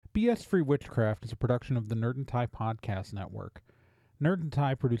BS Free Witchcraft is a production of the Nerd and Tie Podcast Network. Nerd and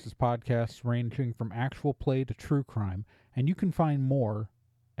Tie produces podcasts ranging from actual play to true crime, and you can find more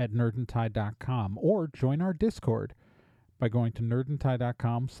at nerdandtie.com or join our Discord by going to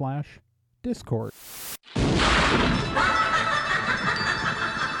nerdandtie.com/Discord.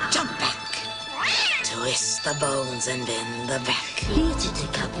 Jump back, twist the bones and bend the back. Here to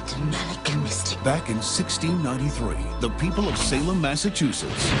decapit American mystic. Back in 1693, the people of Salem,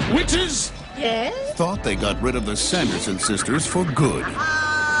 Massachusetts, witches, Yes? thought they got rid of the Sanderson sisters for good.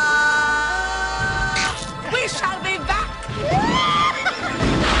 We shall be back.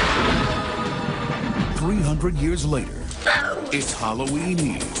 300 years later, it's Halloween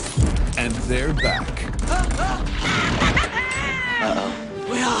Eve, and they're back.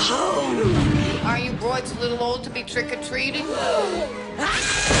 We're home. Are you broads a little old to be trick-or-treating? We're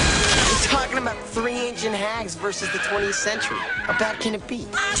talking about 3 ancient hags versus the 20th century. How bad can it be?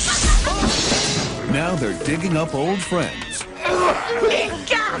 Now they're digging up old friends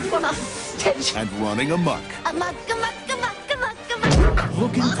and running amok,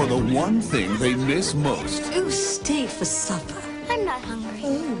 looking for the one thing they miss most. Who stayed for supper? I'm not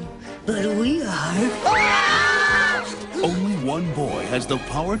hungry. But we are. Only one boy has the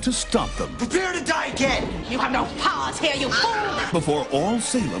power to stop them Prepare to die again! You have no powers here, you fool! before all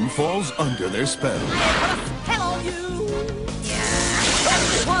Salem falls under their spell. Hell on you!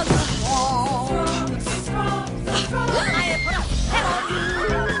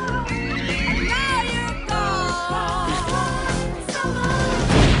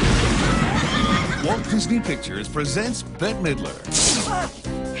 Walt Disney Pictures presents Bette Midler,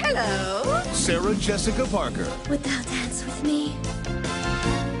 Hello? Sarah Jessica Parker, Would thou dance with me?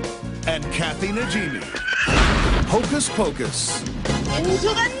 and Kathy Najimy. Hocus Pocus. Into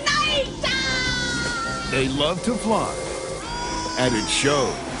the night! They love to fly, and it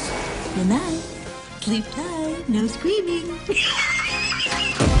shows. Good night. Sleep tight. No screaming.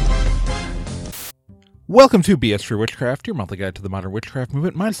 Welcome to BS Free Witchcraft, your monthly guide to the modern witchcraft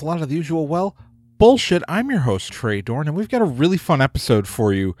movement, minus a lot of the usual, well, bullshit. I'm your host, Trey Dorn, and we've got a really fun episode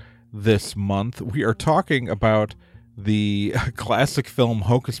for you this month. We are talking about the classic film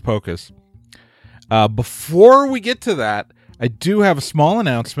Hocus Pocus. Before we get to that, I do have a small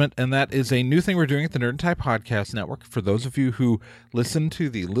announcement, and that is a new thing we're doing at the Nerd and Tie Podcast Network. For those of you who listen to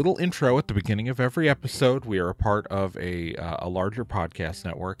the little intro at the beginning of every episode, we are a part of a larger podcast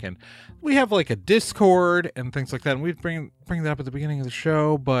network, and we have like a Discord and things like that, and we bring that up at the beginning of the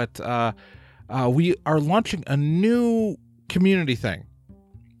show, but we are launching a new community thing.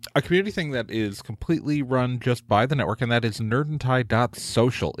 A community thing that is completely run just by the network, and that is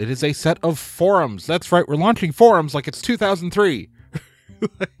nerdandtie.social. It is a set of forums. That's right, we're launching forums like it's 2003.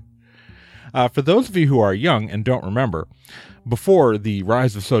 For those of you who are young and don't remember, before the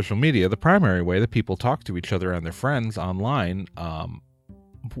rise of social media, the primary way that people talk to each other and their friends online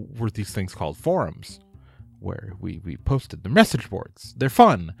were these things called forums, where we posted the message boards. They're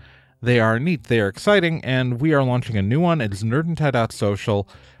fun. They are neat. They are exciting, and we are launching a new one. It is nerdandtie.social.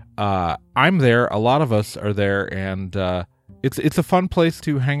 I'm there. A lot of us are there, and it's a fun place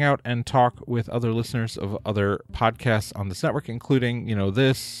to hang out and talk with other listeners of other podcasts on this network, including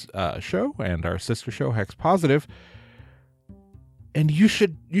this show and our sister show Hex Positive. And you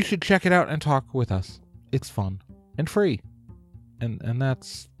should check it out and talk with us. It's fun and free, and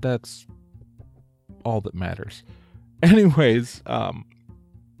that's all that matters. Anyways,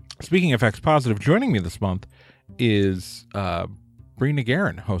 speaking of Hex Positive, joining me this month is Bree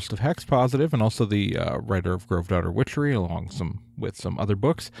Nagarin, host of Hex Positive and also the writer of Grove Daughter Witchery, along with some other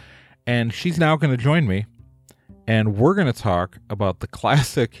books. And she's now going to join me, and we're going to talk about the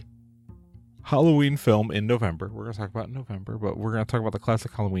classic Halloween film in November. We're going to talk about it in November, but we're going to talk about the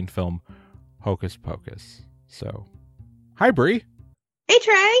classic Halloween film Hocus Pocus. So, hi, Bree. Hey,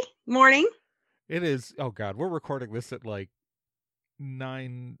 Trey. Morning. It is, oh God, we're recording this at like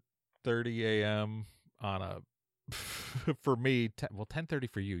 9:30 a.m. on a, for me,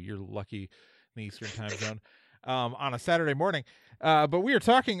 10:30 for you. You're lucky in the Eastern time zone. On a Saturday morning. But we are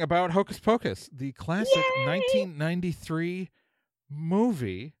talking about Hocus Pocus, the classic 1993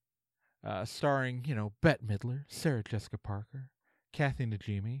 movie starring, Bette Midler, Sarah Jessica Parker, Kathy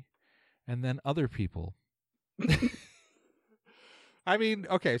Najimy, and then other people. I mean,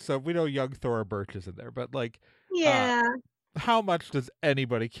 okay, so we know young Thora Birch is in there, but Yeah. How much does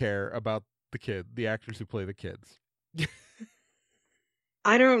anybody care about the actors who play the kids?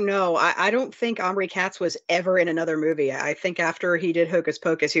 I don't know. I don't think Omri Katz was ever in another movie. I think after he did Hocus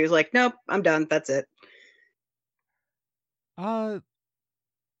Pocus, he was like, nope, I'm done. That's it.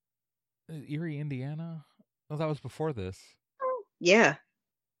 Erie, Indiana? Oh, that was before this. Yeah.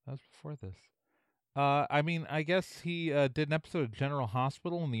 That was before this. I mean, I guess he did an episode of General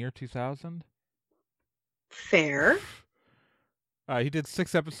Hospital in the year 2000. Fair. He did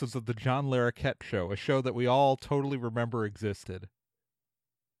 6 episodes of the John Larroquette Show, a show that we all totally remember existed.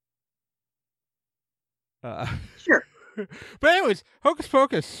 Sure. But anyways, Hocus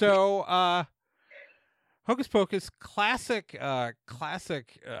Pocus. So, Hocus Pocus, classic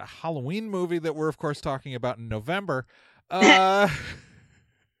Halloween movie that we're of course talking about in November,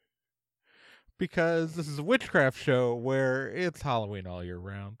 because this is a witchcraft show where it's Halloween all year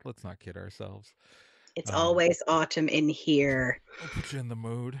round. Let's not kid ourselves. It's always autumn in here. I'll put you in the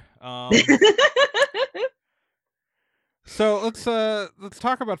mood. So let's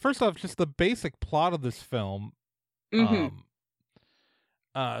talk about, first off, just the basic plot of this film. Mm-hmm.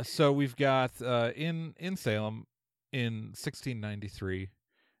 So we've got in Salem in 1693,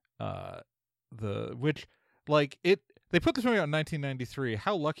 they put this movie out in 1993.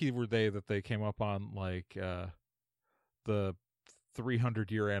 How lucky were they that they came up on the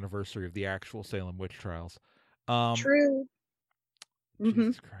 300-year anniversary of the actual Salem witch trials? True.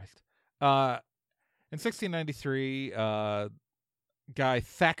 Jesus Christ. In 1693, guy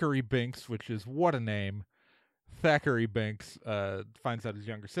Thackeray Binks, which is what a name. Thackeray Binks finds out his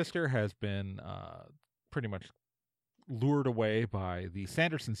younger sister has been pretty much lured away by the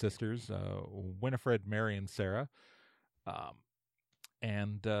Sanderson sisters, Winifred, Mary, and Sarah.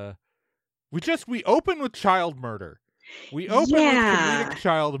 We open with child murder. We open with comedic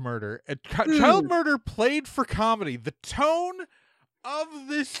child murder. Child murder played for comedy. The tone of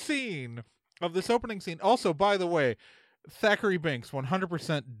this scene, of this opening scene. Also, by the way, Thackeray Binks,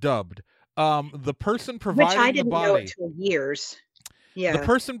 100% dubbed. The person providing Which I didn't the body, know it for years. Yeah. the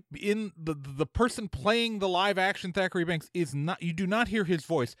person in the person playing the live action Thackeray Binks is not. You do not hear his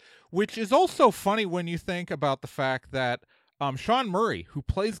voice, which is also funny when you think about the fact that Sean Murray, who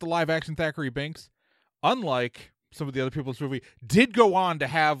plays the live action Thackeray Binks, unlike some of the other people in this movie, did go on to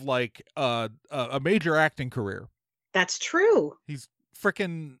have like a major acting career. That's true. He's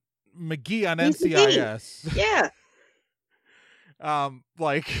frickin' McGee on He's NCIS. Yeah. Out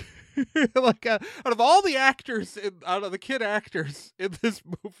of all the actors, out of the kid actors in this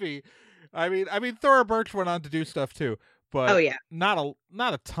movie, I mean, Thora Birch went on to do stuff too, but not a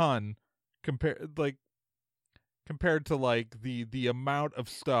ton compared to like the amount of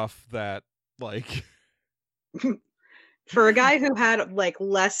stuff that like for a guy who had like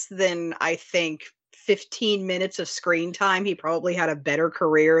less than, I think, 15 minutes of screen time, he probably had a better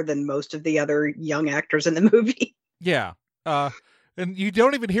career than most of the other young actors in the movie. Yeah. And you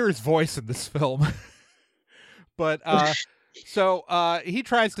don't even hear his voice in this film. But so he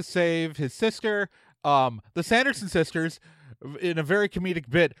tries to save his sister. The Sanderson sisters, in a very comedic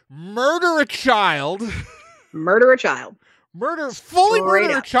bit, murder a child. Murder a child. Fully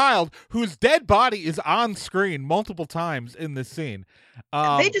murder a child whose dead body is on screen multiple times in this scene.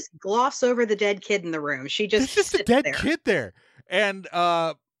 They just gloss over the dead kid in the room. There's just a dead kid there. And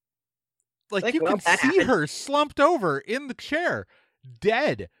you can see her slumped over in the chair,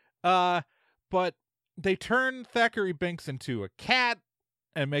 dead. But they turn Thackeray Binks into a cat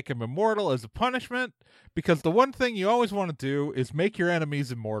and make him immortal as a punishment, because the one thing you always want to do is make your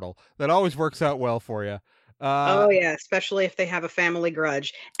enemies immortal. That always works out well for you. Oh yeah, especially if they have a family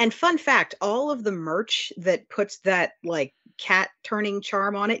grudge. And fun fact, all of the merch that puts that like cat turning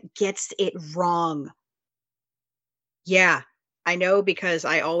charm on it gets it wrong. Yeah, I know, because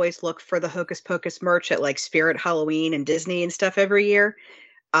I always look for the Hocus Pocus merch at like Spirit Halloween and Disney and stuff every year.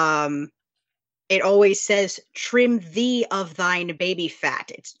 It always says, trim thee of thine baby fat.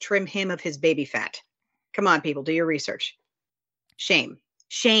 It's trim him of his baby fat. Come on, people, do your research. Shame.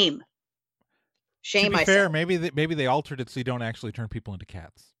 To be fair, maybe they altered it so you don't actually turn people into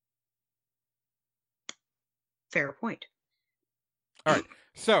cats. Fair point. All right.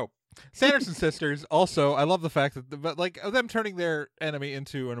 So, Sanderson sisters, also, I love the fact that them turning their enemy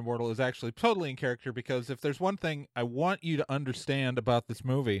into an immortal is actually totally in character, because if there's one thing I want you to understand about this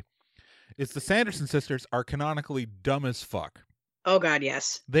movie, it's the Sanderson sisters are canonically dumb as fuck. Oh God,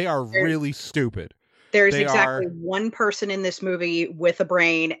 yes. They are really stupid. There's exactly one person in this movie with a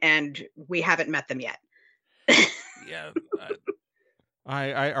brain, and we haven't met them yet. Yeah.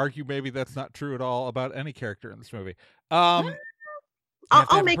 I argue maybe that's not true at all about any character in this movie. I'll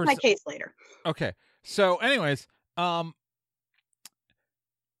make my case later. Okay. So anyways, the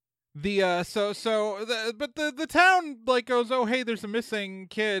town like goes, oh hey, there's a missing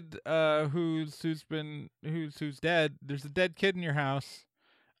kid who's dead. There's a dead kid in your house.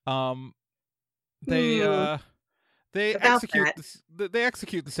 They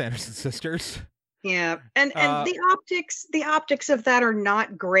execute the Sanderson sisters. Yeah, and Uh, the optics of that are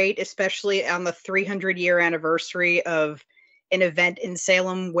not great, especially on the 300-year anniversary of an event in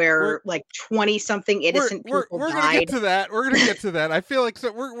Salem we're where like 20 something innocent people we're gonna get died. to that. We're gonna get to that. I feel like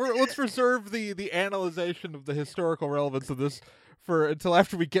so we're let's reserve the analyzation of the historical relevance of this for until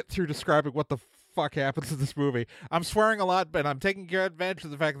after we get through describing what the fuck happens in this movie. I'm swearing a lot, but I'm taking advantage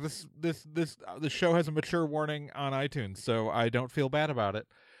of the fact that this show has a mature warning on iTunes, so I don't feel bad about it.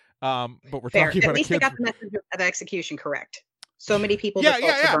 But we're Fair. talking At about a least they kid's. got the message of execution correct. So many people Yeah,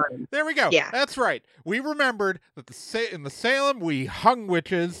 default yeah, to yeah. burning. There we go. Yeah. That's right. We remembered that in the Salem we hung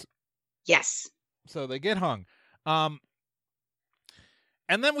witches, Yes. so they get hung. And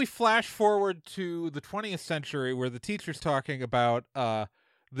then we flash forward to the 20th century where the teacher's talking about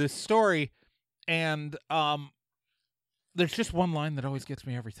this story, and there's just one line that always gets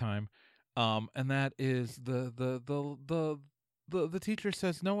me every time, and that is the teacher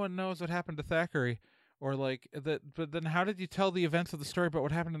says, "No one knows what happened to Thackeray," or like that. But then, how did you tell the events of the story about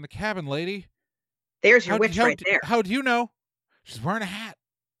what happened in the cabin, lady? There's your witch right there. How do you know? She's wearing a hat.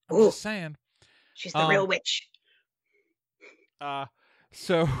 I'm Ooh, just saying. she's the real witch.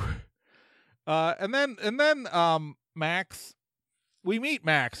 So, and then Max, we meet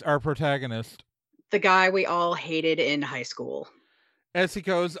Max, our protagonist, The guy we all hated in high school. as he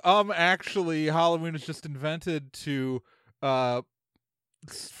goes, actually, Halloween was just invented to, for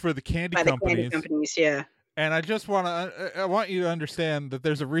the candy By the companies. candy companies, yeah. And I just I want you to understand that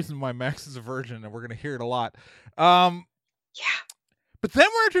there's a reason why Max is a virgin, and we're gonna hear it a lot. Yeah. But then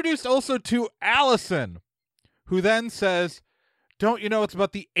we're introduced also to Allison, who then says, "Don't you know it's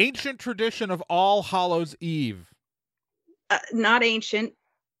about the ancient tradition of All Hallows Eve?" Not ancient.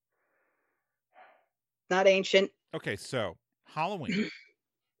 Not ancient. Okay, so Halloween.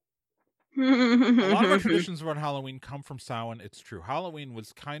 A lot of our traditions around Halloween come from Samhain. It's true. Halloween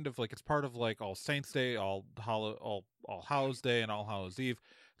was kind of like, it's part of like All Saints Day, All Hallows Day, and All Hallows Eve.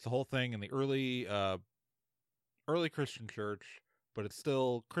 It's the whole thing in the early Christian church, but it's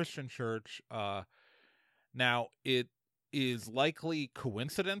still Christian church. Now it is likely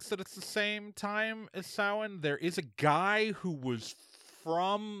coincidence that it's the same time as Samhain. There is a guy who was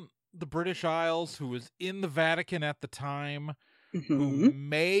from the British Isles who was in the Vatican at the time, who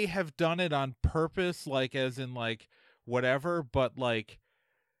may have done it on purpose, like as in like whatever, but like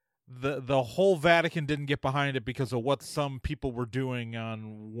the whole Vatican didn't get behind it because of what some people were doing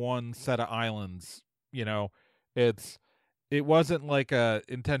on one set of islands. You know, it wasn't like a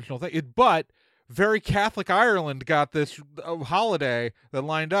intentional thing. But very Catholic Ireland got this holiday that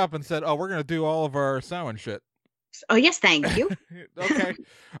lined up and said, "Oh, we're gonna do all of our Samhain shit." Oh yes, thank you. Okay.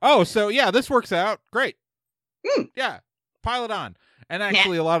 Oh, so yeah, this works out great. Yeah. Pile it on. And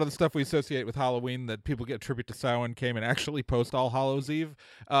actually, a lot of the stuff we associate with Halloween that people get tribute to Samhain came and actually post All Hallows Eve.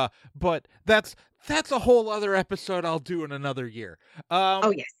 But that's a whole other episode I'll do in another year.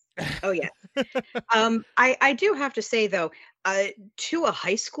 Oh yes. Oh yes. I do have to say though, to a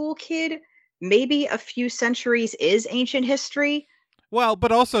high school kid, maybe a few centuries is ancient history. Well,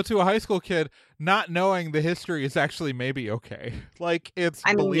 but also to a high school kid, not knowing the history is actually maybe okay. Like, it's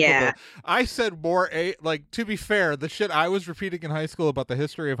believable. Yeah. I said more, like, to be fair, the shit I was repeating in high school about the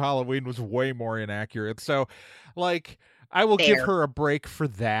history of Halloween was way more inaccurate. So, like, I will give her a break for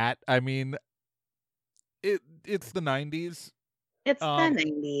that. I mean, it's the 90s. It's the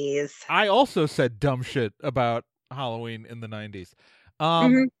 90s. I also said dumb shit about Halloween in the 90s.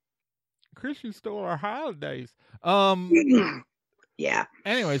 Christians stole our holidays. Yeah.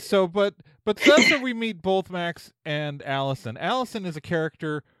 Anyway, so but that's where we meet both Max and Allison. Allison is a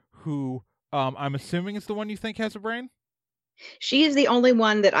character who I'm assuming is the one you think has a brain? She is the only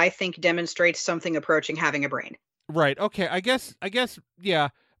one that I think demonstrates something approaching having a brain. Right. Okay. I guess yeah,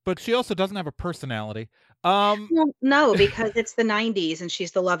 but she also doesn't have a personality. Well, no, because it's the 90s and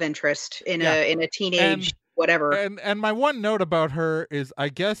she's the love interest in a teenage whatever. And my one note about her is I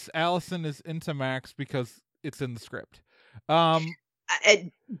guess Allison is into Max because it's in the script.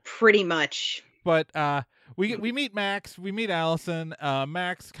 Pretty much. But we meet Max, we meet Allison.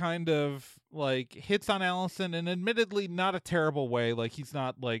 Max kind of like hits on Allison, and admittedly not a terrible way. Like, he's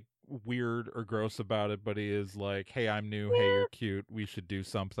not like weird or gross about it, but he is like, "Hey, I'm new. Hey, you're cute. We should do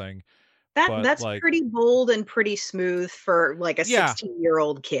something." That's like, pretty bold and pretty smooth for like a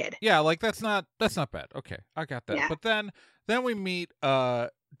 16-year-old kid. Yeah, like that's not bad. Okay, I got that. Yeah. But then we meet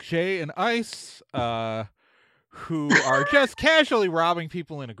Jay and Ice, who are just casually robbing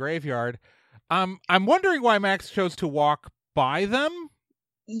people in a graveyard. I'm wondering why Max chose to walk by them.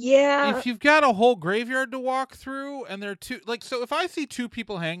 Yeah. If you've got a whole graveyard to walk through and there are two, like, so if I see two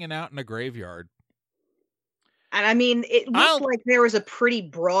people hanging out in a graveyard, And I mean, it looked like there was a pretty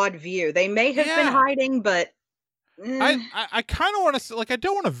broad view. They may have been hiding, but I kind of want to, like, I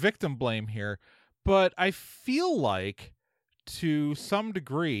don't want to victim blame here, but I feel like to some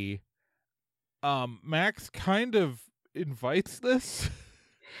degree, Max kind of invites this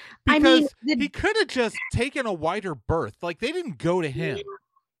because he could have just taken a wider berth. Like, they didn't go to him.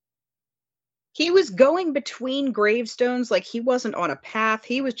 He was going between gravestones. Like, he wasn't on a path.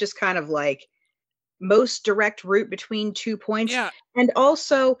 He was just kind of like most direct route between 2 points. Yeah. And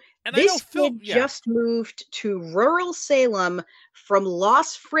also, this kid just moved to rural Salem from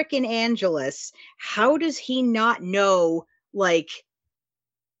Los Frickin' Angeles. How does he not know, like,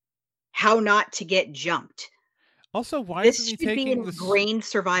 how not to get jumped? Also, why isn't he taking the ingrained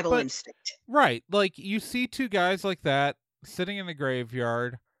survival instinct? Right. Like, you see two guys like that sitting in a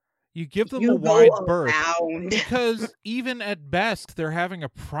graveyard. You give them a wide berth because even at best, they're having a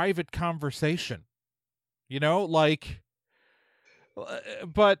private conversation. You know, like,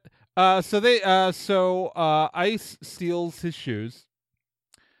 but so Ice steals his shoes.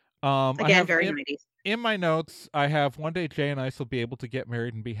 Again, very 90s. In my notes, I have one day Jay and Ice will be able to get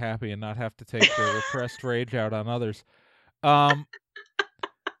married and be happy and not have to take their repressed rage out on others.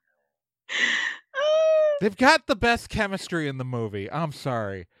 They've got the best chemistry in the movie. I'm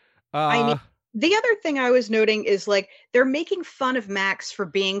sorry. I mean, the other thing I was noting is, like, they're making fun of Max for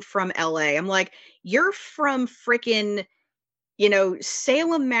being from LA. I'm like, you're from frickin',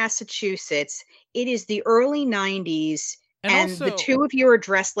 Salem, Massachusetts. It is the early 90s. And also, the two of you are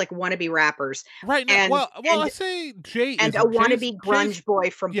dressed like wannabe rappers. Right. Now, I say Jay and a wannabe grunge boy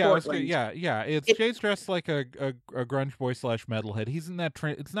from Portland. It's Jay's dressed like a grunge boy / metalhead. He's in that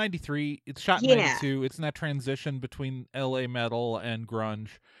it's 93. It's shot in 92. It's in that transition between LA metal and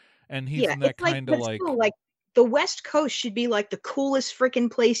grunge. And he's in that kind of like the West Coast should be like the coolest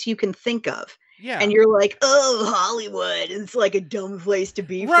freaking place you can think of. Yeah. And you're like, oh, Hollywood. It's like a dumb place to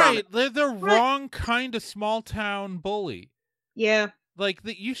be from. Right. They're the wrong kind of small town bully. Yeah. Like,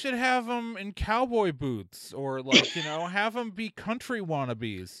 you should have them in cowboy boots or, like, have them be country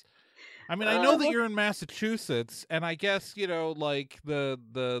wannabes. I mean, I know that you're in Massachusetts, and I guess, like, the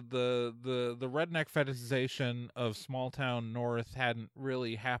redneck fetishization of small town North hadn't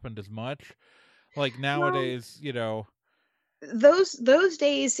really happened as much. Like, nowadays, Those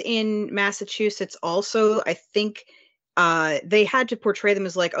days in Massachusetts also, I think they had to portray them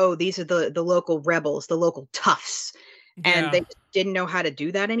as like, oh, these are the local rebels, the local toughs. Yeah. And they didn't know how to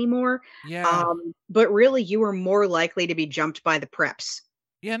do that anymore. Yeah. But really, you were more likely to be jumped by the preps.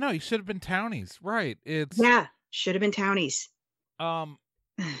 Yeah, no, you should have been townies. Right. Should have been townies. And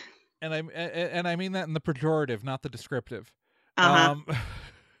I mean that in the pejorative, not the descriptive.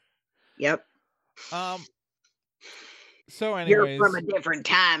 Yep. So anyways, you're from a different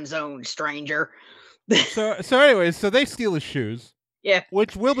time zone, stranger. so anyways, so they steal his shoes. Yeah.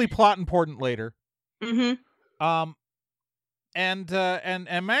 Which will be plot important later. Mm-hmm.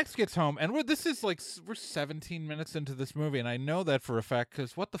 And Max gets home, and we're 17 minutes into this movie, and I know that for a fact,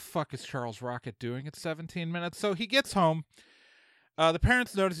 because what the fuck is Charles Rocket doing at 17 minutes? So he gets home. The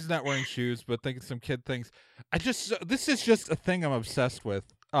parents notice he's not wearing shoes, but think it's some kid things. This is just a thing I'm obsessed with.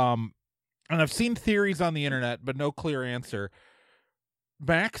 And I've seen theories on the internet, but no clear answer.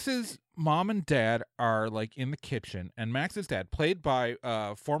 Max's mom and dad are, like, in the kitchen, and Max's dad, played by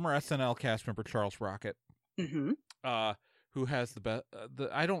former SNL cast member Charles Rocket, who has the best.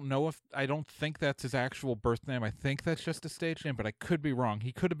 I don't think that's his actual birth name. I think that's just a stage name, but I could be wrong.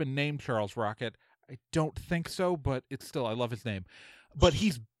 He could have been named Charles Rocket. I don't think so, but it's still, I love his name. But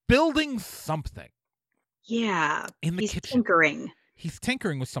he's building something. Yeah, in the kitchen. Tinkering. He's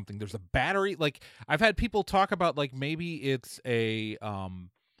tinkering with something. There's a battery. Like, I've had people talk about, like, maybe it's a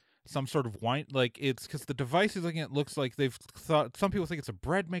some sort of wine. Like, it's because the device he's looking at looks like they've thought. Some people think it's a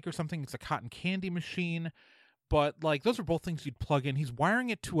bread maker or something. It's a cotton candy machine. But, like, those are both things you'd plug in. He's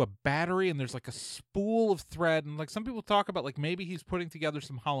wiring it to a battery, and there's, like, a spool of thread. And, like, some people talk about, like, maybe he's putting together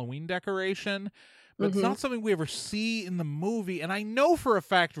some Halloween decoration. But it's not something we ever see in the movie. And I know for a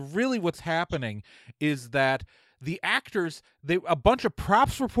fact really what's happening is that the actors, a bunch of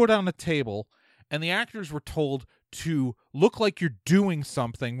props were put on the table, and the actors were told to look like you're doing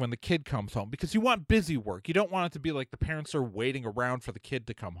something when the kid comes home. Because you want busy work. You don't want it to be like the parents are waiting around for the kid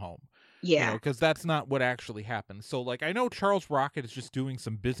to come home. Yeah, because that's not what actually happens. So, like, I know Charles Rocket is just doing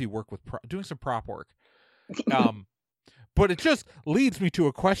some busy work with doing some prop work. But it just leads me to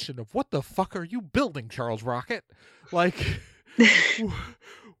a question of what the fuck are you building, Charles Rocket? Like,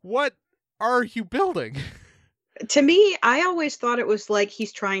 what are you building? To me, I always thought it was like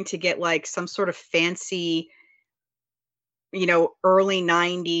he's trying to get, like, some sort of fancy early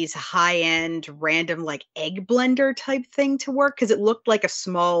 90s high-end random like egg blender type thing to work because it looked like a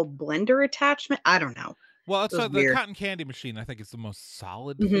small blender attachment. I don't know. Well, It was so the weird. cotton candy machine, I think, is the most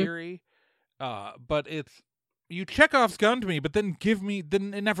solid Mhm. theory. But it's you Chekhov's gun to me, but then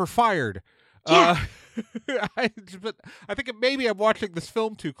it never fired. Yeah. But I think maybe I'm watching this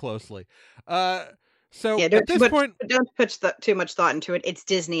film too closely. So Yeah, at this point, don't put too much thought into it. It's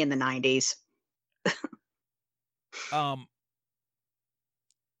Disney in the 90s. um,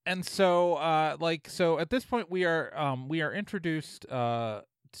 and so so at this point we are introduced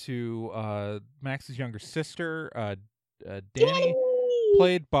to Max's younger sister, Danny, Danny!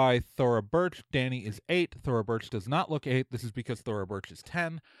 played by Thora Birch. Danny is 8. Thora Birch does not look 8. This is because Thora Birch is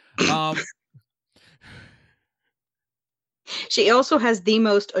 10. She also has the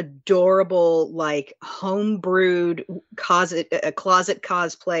most adorable, like, homebrewed closet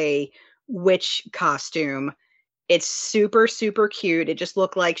cosplay witch costume. It's super, super cute. It just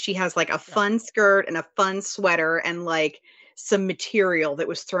looked like she has like a fun skirt and a fun sweater and like some material that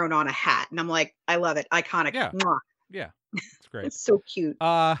was thrown on a hat. And I'm like, I love it. Iconic. Yeah. Mwah. Yeah, it's great. It's so cute.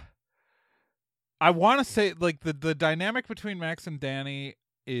 I want to say like the dynamic between Max and Danny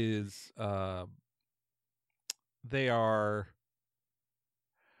is they are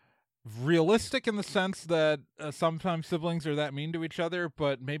realistic in the sense that sometimes siblings are that mean to each other,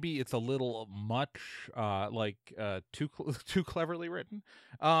 but maybe it's a little much too cleverly written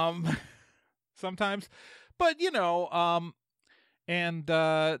sometimes. But so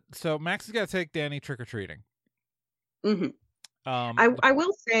Max has got to take Danny trick-or-treating. Hmm. I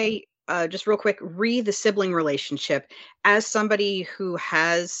will say, just real quick, the sibling relationship, as somebody who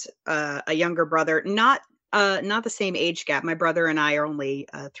has a younger brother, not the same age gap. My brother and I are only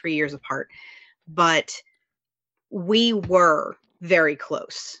 3 years apart, but we were very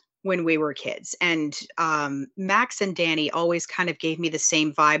close when we were kids. And Max and Danny always kind of gave me the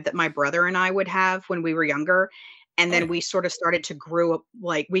same vibe that my brother and I would have when we were younger. And then we sort of started to grow up,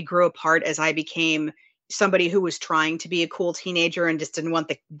 like we grew apart as I became somebody who was trying to be a cool teenager and just didn't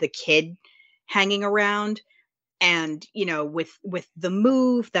want the kid hanging around. And with the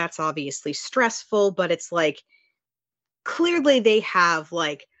move, that's obviously stressful, but it's like clearly they have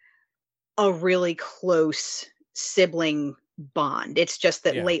like a really close sibling bond. It's just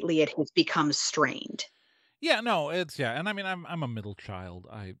that lately it has become strained. Yeah, no, and I mean I'm a middle child.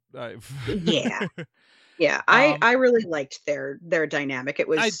 Yeah. Yeah, I really liked their dynamic. It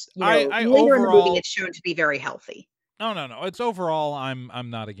was, I later in the movie overall it's shown to be very healthy. no. It's overall I'm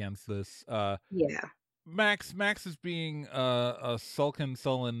not against this. Yeah. Max is being a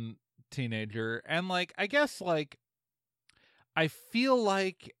sullen teenager, and like I guess like I feel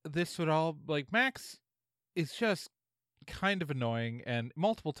like this would all like Max is just kind of annoying, and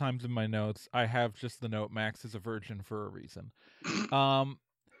multiple times in my notes I have just the note Max is a virgin for a reason.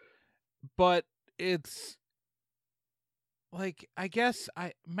 But it's like I guess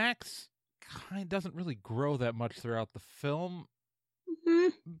Max kind of doesn't really grow that much throughout the film.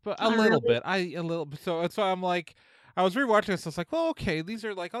 But a little bit. So that's why I'm like, I was rewatching this. I was like, well, okay, these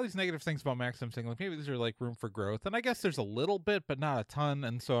are like all these negative things about Max. I'm saying like maybe these are like room for growth, and I guess there's a little bit, but not a ton.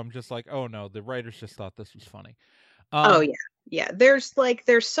 And so I'm just like, oh no, the writers just thought this was funny. Oh yeah. There's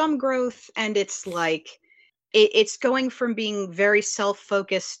some growth, and it's like it's going from being very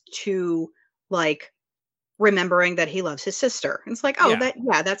self-focused to like remembering that he loves his sister. And it's like, oh,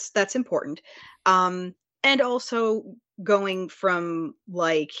 that's important. And also going from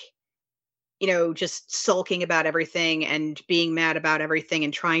like, just sulking about everything and being mad about everything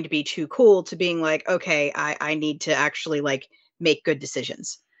and trying to be too cool to being like, okay, I need to actually like make good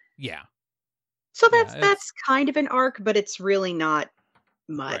decisions. Yeah. So that's kind of an arc, but it's really not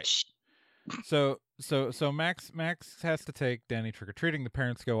much. Right. So Max has to take Danny trick-or-treating. The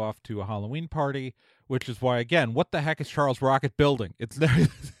parents go off to a Halloween party, which is why, again, what the heck is Charles Rocket building? It's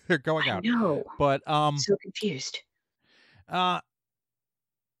they're going out. No. But so confused.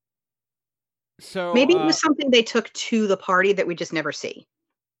 So maybe it was something they took to the party that we just never see.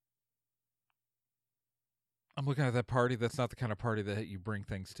 I'm looking at that party. That's not the kind of party that you bring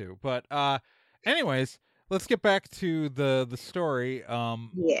things to. But anyways, let's get back to the story.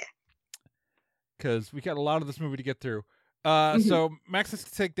 Yeah. Because we got a lot of this movie to get through. So Max has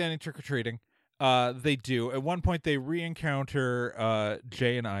to take Danny trick-or-treating. They do. At one point, they re-encounter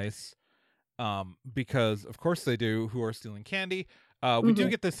Jay and Ice, because of course they do, who are stealing candy. We do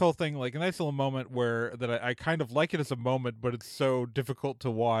get this whole thing, like a nice little moment where I kind of like it as a moment, but it's so difficult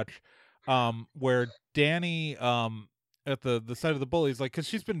to watch. Where Danny, at the side of the bullies, like, because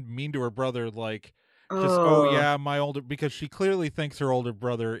she's been mean to her brother, like, just, oh yeah, because she clearly thinks her older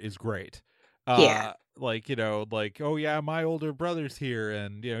brother is great. Yeah. like, oh yeah, my older brother's here,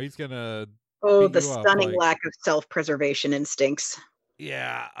 and he's gonna Oh, beat the you up. stunning Like, lack of self-preservation instincts.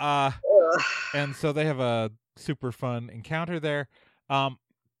 yeah. Ugh. And so they have a super fun encounter there.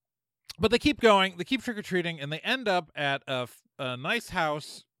 But they keep going, they keep trick-or-treating, and they end up at a nice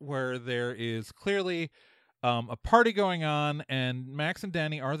house where there is clearly a party going on, and Max and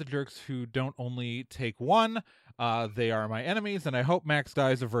Danny are the jerks who don't only take one, they are my enemies, and I hope Max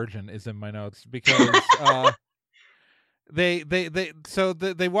dies a virgin is in my notes, because they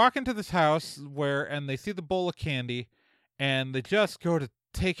walk into this house and they see the bowl of candy, and they just go to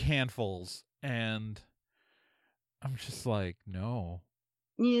take handfuls, and I'm just like, no.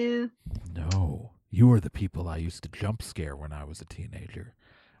 Yeah. No, you are the people I used to jump scare when I was a teenager.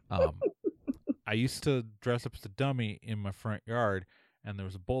 I used to dress up as a dummy in my front yard, and there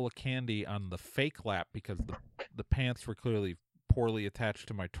was a bowl of candy on the fake lap because the pants were clearly poorly attached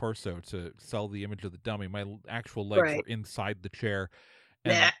to my torso to sell the image of the dummy. My actual legs were inside the chair,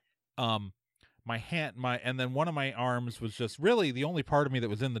 and my hand, and then one of my arms was just really the only part of me that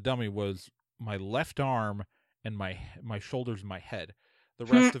was in the dummy was my left arm and my shoulders and my head. The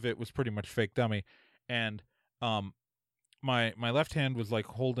rest of it was pretty much fake dummy, and my left hand was like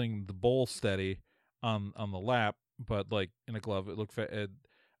holding the bowl steady on the lap, but like in a glove. It looked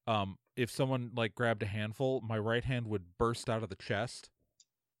if someone like grabbed a handful, my right hand would burst out of the chest.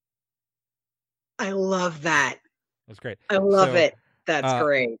 I love that. That's great. I love it. That's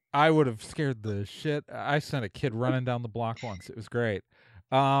great. I would have scared the shit. I sent a kid running down the block once. It was great.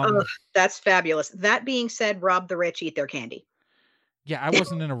 That's fabulous. That being said, rob the rich, eat their candy. Yeah, I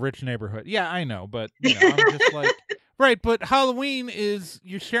wasn't in a rich neighborhood. Yeah, I know, but I'm just like, right. But Halloween is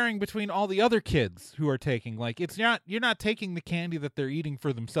you're sharing between all the other kids who are taking. Like, you're not taking the candy that they're eating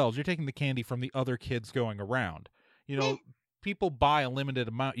for themselves. You're taking the candy from the other kids going around. People buy a limited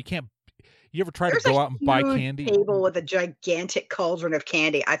amount. You can't. You ever try to go out and buy candy? Table with a gigantic cauldron of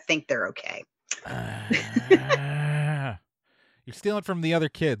candy. I think they're okay. You're stealing from the other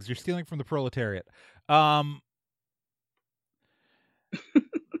kids. You're stealing from the proletariat.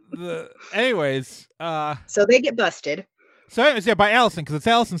 Anyways, so they get busted. So anyways, yeah, by Allison, because it's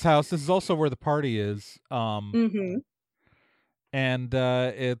Allison's house. This is also where the party is. And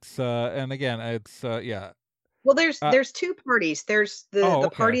it's and again, it's yeah. Well, there's two parties. There's the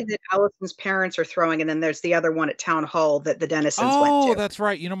party that Allison's parents are throwing, and then there's the other one at Town Hall that the Dennisons went to. Oh, that's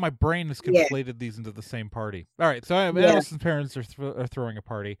right. My brain has conflated these into the same party. All right, so Allison's parents are throwing a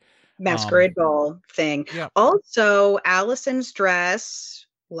party. Masquerade ball thing. Yeah. Also, Allison's dress,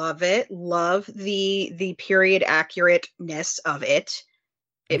 love it. Love the period accurateness of it.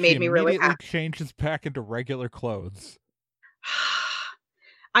 It made me really happy. Changes back into regular clothes.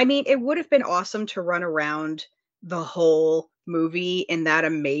 I mean, it would have been awesome to run around the whole movie in that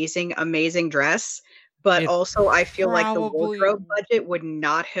amazing, amazing dress. But also, I feel like the wardrobe budget would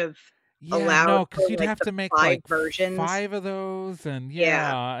not have allowed. No, because you'd have to make like versions. 5 of those, and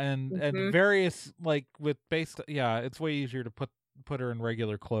and various like with based. Yeah, it's way easier to put her in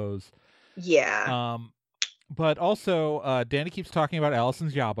regular clothes. Yeah. But also, Danny keeps talking about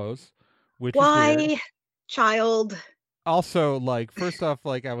Allison's yabos, which why, is weird. Child. Also, like, first off,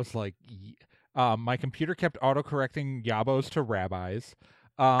 like, I was like, my computer kept autocorrecting yabos to rabbis.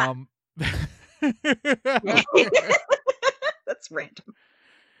 That's random.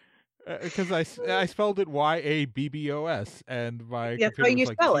 Because I spelled it Yabbos, and my that's computer how you was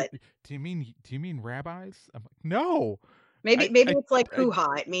like, spell it. Do you mean rabbis? I'm like, no. Maybe it's like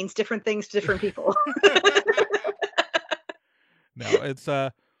hoo-ha. It means different things to different people. No, it's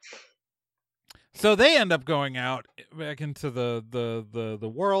so they end up going out back into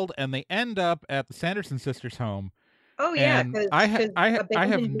the world, and they end up at the Sanderson sisters' home. Oh yeah, because I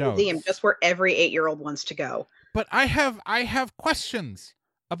have notes museum just where every 8-year-old wants to go. But I have questions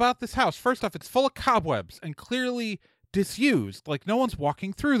about this house. First off, it's full of cobwebs and clearly disused. Like, no one's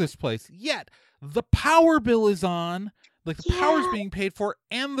walking through this place yet. The power bill is on. Like, the power's being paid for,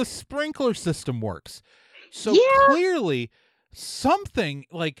 and the sprinkler system works. So clearly, something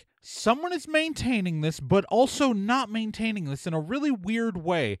like someone is maintaining this, but also not maintaining this in a really weird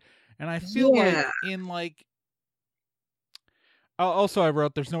way. And I feel like in like. Also, I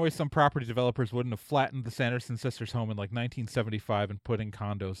wrote, there's no way some property developers wouldn't have flattened the Sanderson sisters' home in like 1975 and put in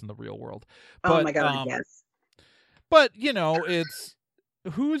condos in the real world. But, oh my God, yes. But it's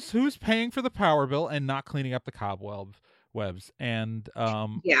who's paying for the power bill and not cleaning up the cobwebs. And I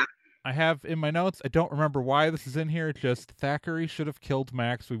have in my notes, I don't remember why this is in here. Just Thackeray should have killed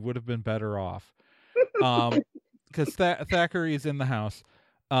Max. We would have been better off. Because Thackeray is in the house.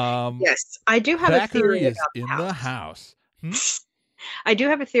 Yes, I do have Thackeray a theory is about in the house. I do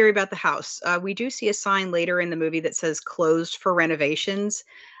have a theory about the house. We do see a sign later in the movie that says closed for renovations.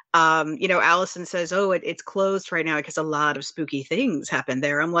 Allison says, "Oh, it's closed right now because a lot of spooky things happen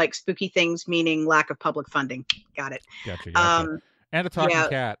there." I'm like, spooky things meaning lack of public funding. Got it. Gotcha. And a talking Yeah.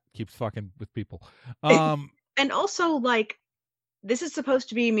 cat keeps fucking with people. And also, like, this is supposed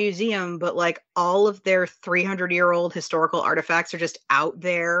to be a museum, but like all of their 300-year-old historical artifacts are just out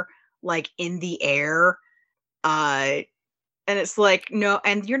there, like in the air. And it's like, no,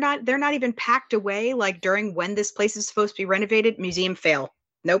 and they're not even packed away. Like during when this place is supposed to be renovated, museum fail.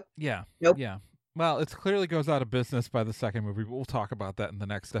 Nope. Yeah. Nope. Yeah. Well, it clearly goes out of business by the second movie, but we'll talk about that in the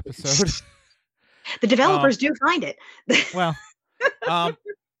next episode. The developers do find it. Well,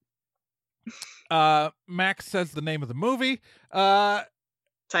 Max says the name of the movie.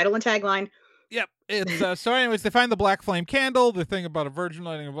 Title and tagline. Yep. It's so anyways, they find the black flame candle, the thing about a virgin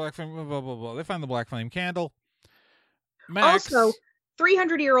lighting a black flame, blah, blah, blah, blah. They find the black flame candle. Max, Also,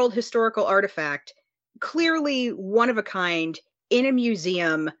 300-year-old historical artifact, clearly one of a kind in a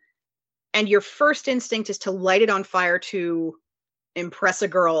museum, and your first instinct is to light it on fire to impress a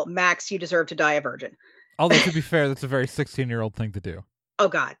girl. Max, you deserve to die a virgin. Although, to be fair, that's a very 16-year-old thing to do. Oh,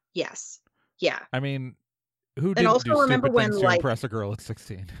 God. Yes. Yeah. I mean, who didn't also do remember stupid when, things to like- impress a girl at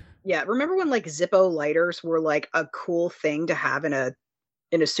 16? Yeah. Remember when, like, Zippo lighters were, like, a cool thing to have in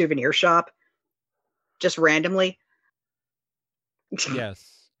a souvenir shop? Just randomly?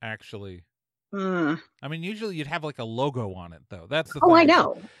 Yes, actually. Mm. I mean, usually you'd have, like, a logo on it, though. That's the Oh, thing. I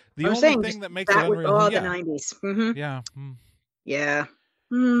know. The I'm only saying thing that makes it that was unreal... the yeah. 90s. Mm-hmm. Yeah. Yeah.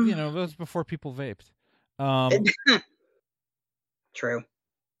 You know, that was before people vaped. True.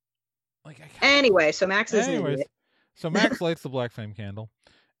 Like, Anyway, so Max is an idiot. So Max lights the black flame candle.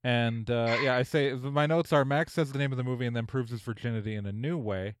 And, I say, my notes are, Max says the name of the movie and then proves his virginity in a new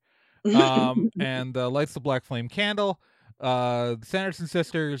way. And lights the black flame candle. The Sanderson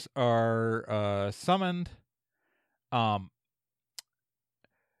sisters are summoned.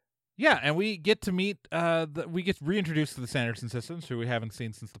 Yeah, and we get to meet. We get reintroduced to the Sanderson sisters, who we haven't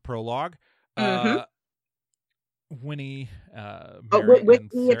seen since the prologue. Winnie, Mary, with and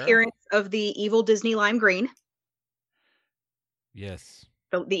the Sarah. appearance of the evil Disney lime green, Yes.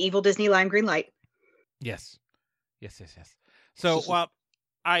 the evil Disney lime green light. Yes. So, well,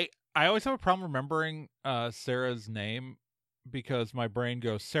 I always have a problem remembering Sarah's name because my brain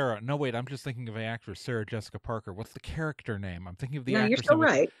goes, Sarah. No, wait, I'm just thinking of the actress, Sarah Jessica Parker. What's the character name? I'm thinking of the No, actress. you're so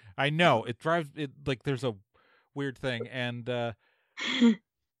right. I know. It drives it like there's a weird thing. And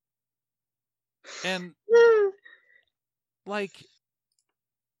like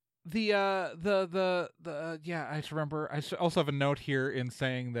the yeah, I just remember. I also have a note here in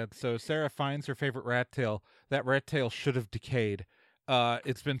saying that so Sarah finds her favorite rat tail. That rat tail should have decayed.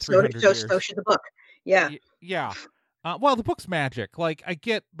 It's been 300 years. So should the book. Yeah. Yeah. Well, the book's magic. Like I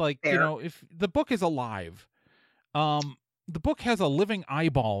get, like Fair. you know, if the book is alive, the book has a living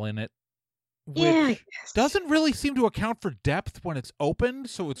eyeball in it, which doesn't really seem to account for depth when it's opened.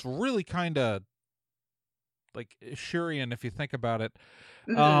 So it's really kind of like Shurian if you think about it.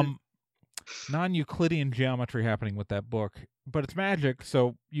 Non-Euclidean geometry happening with that book, but it's magic,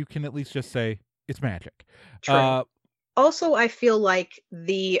 so you can at least just say it's magic. True. Also, I feel like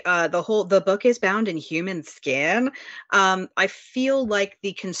the book is bound in human skin. I feel like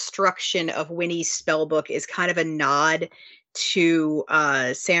the construction of Winnie's spell book is kind of a nod to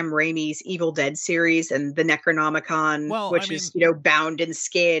Sam Raimi's Evil Dead series and the Necronomicon, which is bound in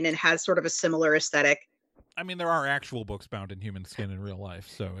skin and has sort of a similar aesthetic. I mean, there are actual books bound in human skin in real life,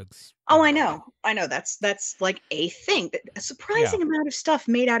 so it's... Oh, I know. That's like a thing. A surprising amount of stuff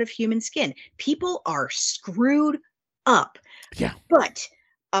made out of human skin. People are screwed up. Yeah. But,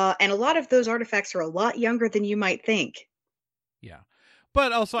 and a lot of those artifacts are a lot younger than you might think. Yeah.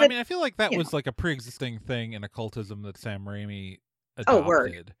 But also, I mean, I feel like that was like a pre-existing thing in occultism that Sam Raimi adopted. Oh,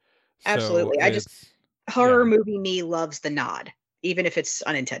 word. Absolutely. So horror movie me loves the nod, even if it's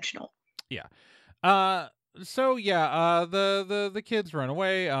unintentional. Yeah. So the kids run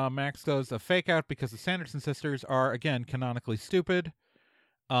away. Max does a fake out because the Sanderson sisters are again canonically stupid.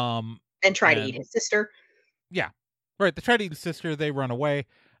 And try to eat his sister. Yeah. Right. They try to eat his sister, they run away.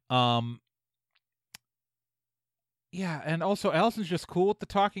 Yeah, and also Allison's just cool with the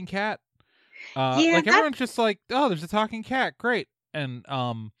talking cat. Everyone's just like, oh, there's a talking cat, great. And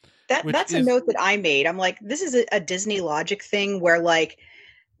that's a note that I made. I'm like, this is a Disney logic thing where like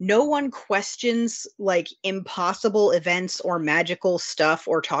no one questions like impossible events or magical stuff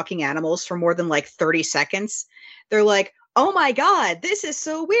or talking animals for more than like 30 seconds. They're like, oh my God, this is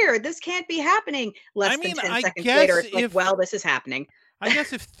so weird. This can't be happening. Less than 10 seconds later, it's like, well, this is happening. I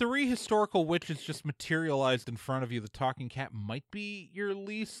guess if 3 historical witches just materialized in front of you, the talking cat might be your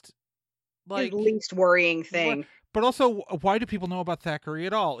least, His like, least worrying thing. But also, why do people know about Thackeray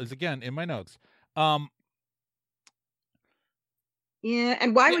at all? Is again in my notes. Yeah,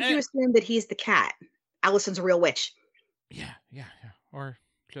 and why would Yeah, you assume that he's the cat? Allison's a real witch. yeah, or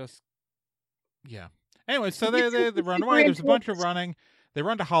just yeah. Anyway, so It's they super, run super away. There's a bunch of intuitive. running. They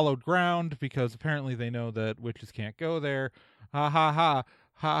run to hallowed ground because apparently they know that witches can't go there. Ha ha ha.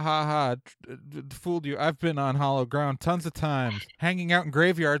 Ha ha ha. Fooled you. I've been on hallowed ground tons of times. Hanging out in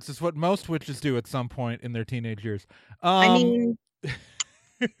graveyards is what most witches do at some point in their teenage years. I mean,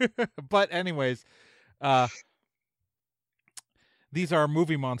 But anyways, uh these are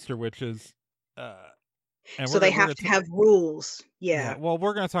movie monster witches. And so they we're have gonna to have rules. yeah, Yeah. well,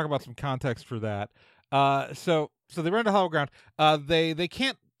 we're going to talk about some context for that. So they run to hollow ground. They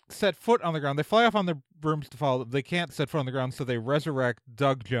can't set foot on the ground. They fly off on their brooms to follow. They can't set foot on the ground, so they resurrect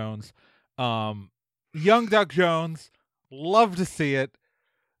Doug Jones. Young Doug Jones. Love to see it.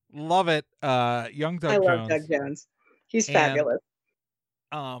 Love it. Young Doug I love Jones. Doug Jones. He's And, fabulous.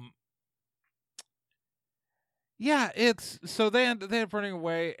 Yeah, it's so they end up running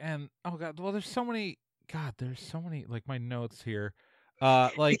away, and oh god, well, there's so many. God, there's so many, like, my notes here.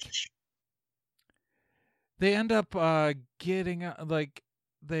 Like, they end up getting like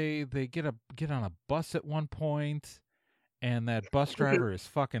they get on a bus at one point, and that bus driver is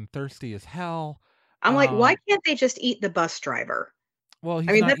fucking thirsty as hell. I'm like, why can't they just eat the bus driver? Well, he's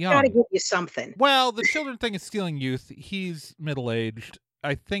I mean, not that's got to young. give you something. Well, the children thing is stealing youth. He's middle-aged.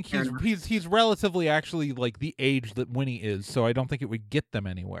 I think Fair enough. he's relatively actually like the age that Winnie is, so I don't think it would get them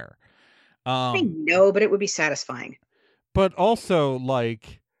anywhere. I know, but it would be satisfying. But also,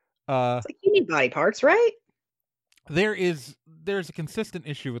 like, It's like, you need body parts, right? there's a consistent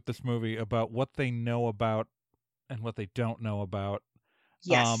issue with this movie about what they know about and what they don't know about.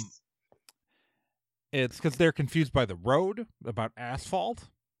 Yes. It's because they're confused by the road, about asphalt.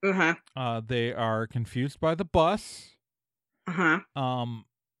 Uh-huh. They are confused by the bus. Uh-huh.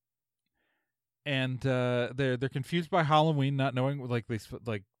 And they're confused by Halloween, not knowing like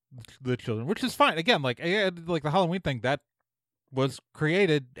the children, which is fine. Again, like the Halloween thing that was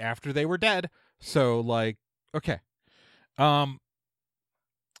created after they were dead, so like okay.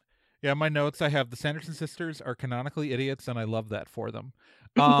 Yeah, my notes, I have the Sanderson sisters are canonically idiots, and I love that for them.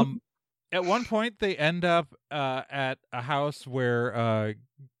 At one point, they end up at a house where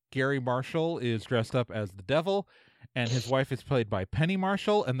Gary Marshall is dressed up as the devil, and his wife is played by Penny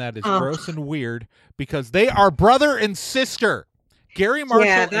Marshall, and that is gross and weird because they are brother and sister. Gary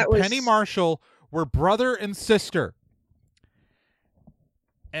Marshall and Penny Marshall were brother and sister,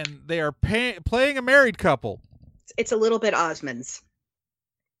 and they are playing a married couple. It's a little bit Osmonds.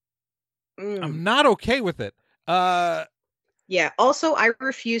 I'm not okay with it. Yeah. Also, I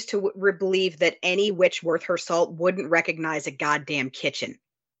refuse to believe that any witch worth her salt wouldn't recognize a goddamn kitchen.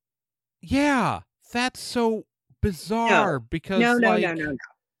 Yeah, that's so bizarre because no.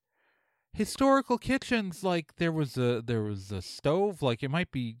 Historical kitchens, like there was a stove, like it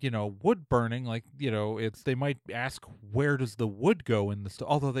might be, wood burning, like, they might ask where does the wood go in the stove,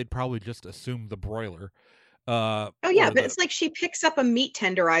 although they'd probably just assume the broiler. Oh yeah, but it's like she picks up a meat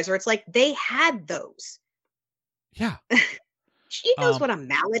tenderizer. It's like they had those. Yeah. She knows what a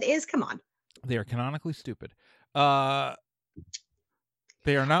mallet is. Come on. They are canonically stupid. They are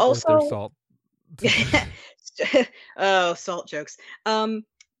not worth their salt. Oh, salt jokes.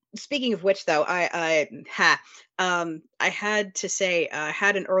 Speaking of which, though, I had to say, I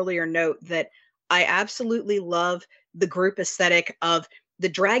had an earlier note that I absolutely love the group aesthetic of the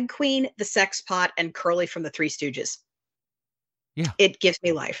drag queen, the sex pot, and Curly from the Three Stooges. Yeah, it gives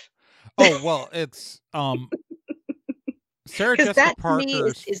me life. Oh well, it's Sarah Jessica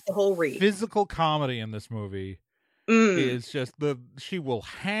Parker's is the whole read. Physical comedy in this movie is just she will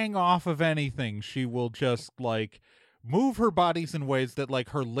hang off of anything. She will just like move her bodies in ways that like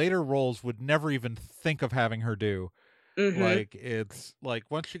her later roles would never even think of having her do. Like it's like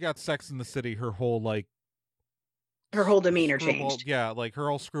once she got Sex in the City, her whole demeanor changed. Yeah, like her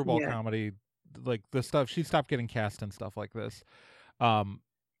whole screwball comedy, like the stuff, she stopped getting cast and stuff like this.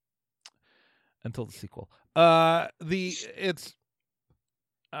 Until the sequel. And Bette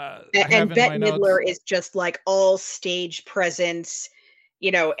Midler is just like all stage presence.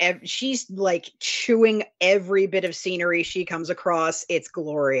 She's like chewing every bit of scenery she comes across. It's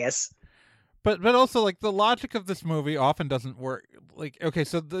glorious. But also, like, the logic of this movie often doesn't work. Like, okay,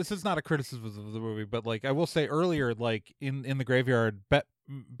 so this is not a criticism of the movie, but like I will say earlier, like in the graveyard, Bette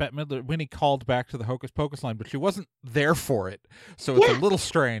Midler, Winnie called back to the Hocus Pocus line, but she wasn't there for it, so it's a little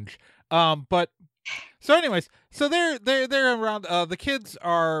strange. But So, anyways, so they're around. The kids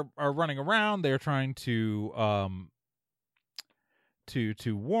are running around. They're trying to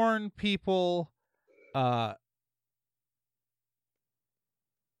warn people. Of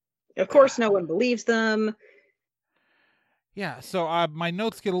course, no one believes them. Yeah. So my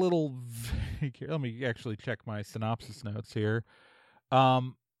notes get a little vague here. Let me actually check my synopsis notes here.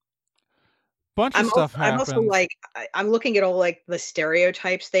 Bunch of stuff happens. I'm also like, I'm looking at all like the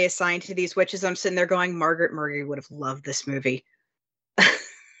stereotypes they assign to these witches. I'm sitting there going, Margaret Murray would have loved this movie.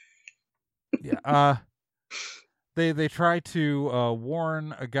 Yeah. They try to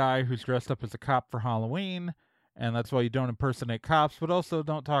warn a guy who's dressed up as a cop for Halloween, and that's why you don't impersonate cops, but also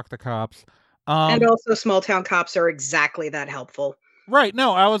don't talk to cops. And also, small town cops are exactly that helpful. Right?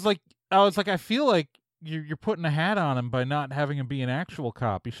 No, I was like, I feel like you're putting a hat on him by not having him be an actual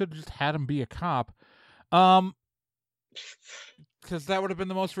cop. You should have just had him be a cop, because that would have been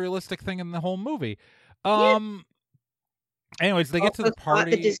the most realistic thing in the whole movie. Anyways, they get to the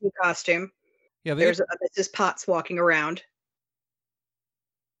party. The Disney costume. Yeah, there's Mrs. Potts walking around.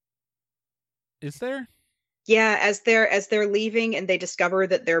 Is there? Yeah, as they're leaving and they discover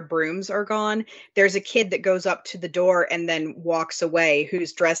that their brooms are gone, there's a kid that goes up to the door and then walks away,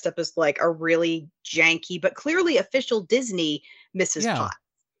 who's dressed up as like a really janky but clearly official Disney Mrs. Potts.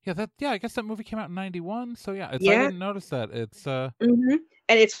 Yeah, I guess that movie came out in 91, so I didn't notice that. It's and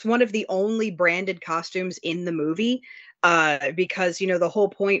it's one of the only branded costumes in the movie, because the whole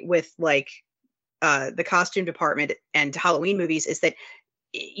point with like the costume department and Halloween movies is that,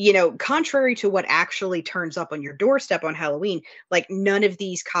 contrary to what actually turns up on your doorstep on Halloween, like none of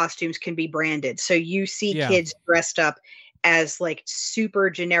these costumes can be branded. So you see kids dressed up as like super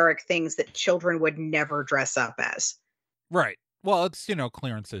generic things that children would never dress up as. Right. Well, it's,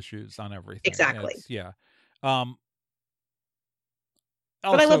 clearance issues on everything. Exactly. Also,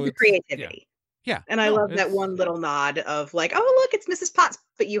 but I love the creativity. Yeah. And I love that one little nod of like, oh, look, it's Mrs. Potts.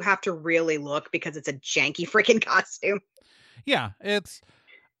 But you have to really look because it's a janky freaking costume. Yeah, it's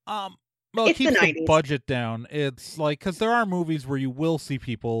well, it's it keeps the budget down. It's like, because there are movies where you will see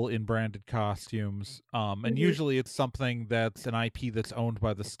people in branded costumes, and usually it's something that's an IP that's owned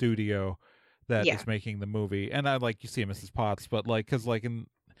by the studio that is making the movie. And you see Mrs. Potts, but because in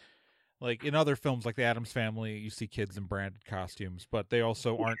other films like The Addams Family, you see kids in branded costumes, but they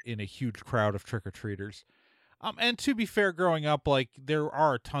also aren't in a huge crowd of trick-or-treaters. And to be fair, growing up, there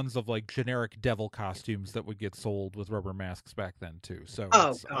are tons of generic devil costumes that would get sold with rubber masks back then too. So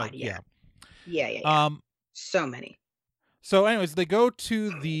yeah. So many. So anyways, they go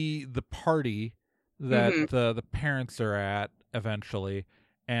to the party that the parents are at eventually,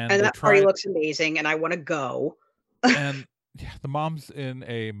 and that party looks amazing, and I want to go. And the mom's in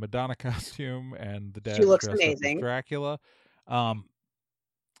a Madonna costume, and the dad looks dressed amazing. up as Dracula.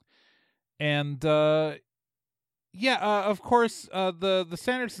 Of course, the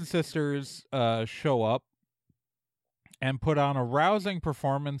Sanderson sisters show up and put on a rousing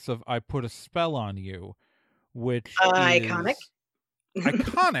performance of "I Put a Spell on You," which iconic. is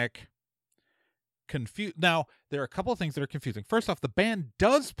iconic. Now, there are a couple of things that are confusing. First off, the band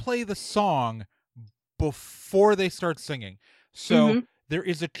does play the song before they start singing. So there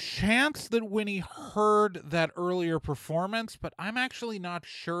is a chance that Winnie heard that earlier performance, but I'm actually not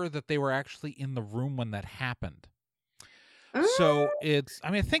sure that they were actually in the room when that happened. So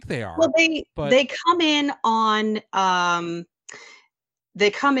I think they are. Well, they come in on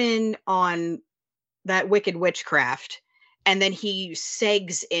that Wicked Witchcraft, and then he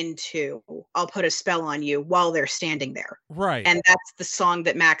segs into "I'll Put a Spell on You" while they're standing there. Right. And that's the song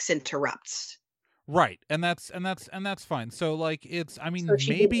that Max interrupts. Right. And that's fine. So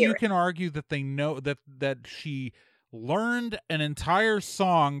maybe you can argue that they know that she learned an entire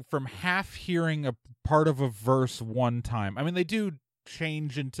song from half hearing a part of a verse one time. I mean, they do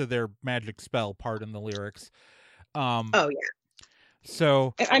change into their magic spell part in the lyrics.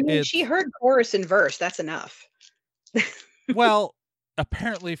 So she heard chorus and verse. That's enough. Well,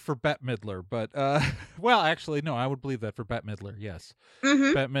 apparently for Bette Midler, but well, actually, no, I would believe that for Bette Midler. Yes,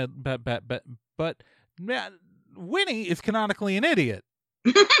 but Winnie is canonically an idiot.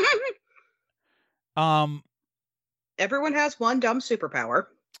 Everyone has one dumb superpower.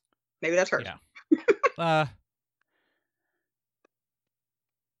 Maybe that's hers. Yeah.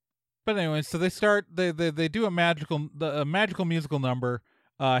 But anyway, so they start. They do a magical musical number.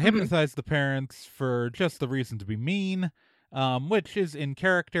 Hypnotize the parents for just the reason to be mean, which is in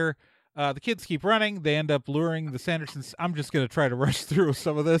character. The kids keep running. They end up luring the Sandersons. I'm just going to try to rush through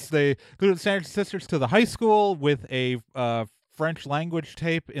some of this. They lure the Sanderson sisters to the high school with a French language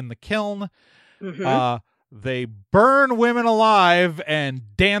tape in the kiln. They burn women alive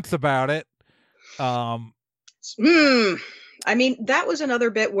and dance about it. I mean, that was another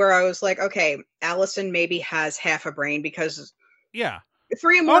bit where I was like, okay, Allison maybe has half a brain because Yeah.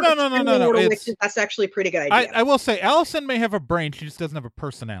 three No. immortal It's witches, that's actually a pretty good idea. I will say Allison may have a brain, she just doesn't have a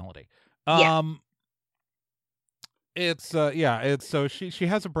personality. Yeah. It's so she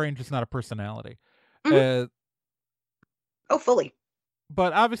has a brain, just not a personality. Oh, fully.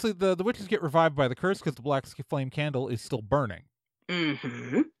 But obviously the witches get revived by the curse because the black flame candle is still burning.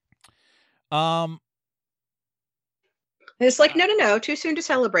 Mm-hmm. It's like, no, too soon to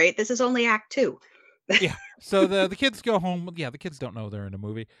celebrate. This is only Act 2. Yeah. So the kids go home. Yeah, the kids don't know they're in a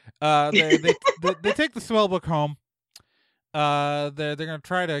movie. They take the spell book home. They're gonna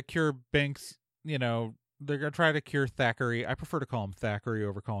try to cure Binks. You know, they're gonna try to cure Thackeray. I prefer to call him Thackeray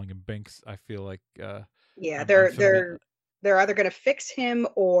over calling him Binks. I feel like yeah, they're either gonna fix him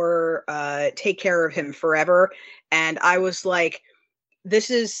or take care of him forever. And I was like, this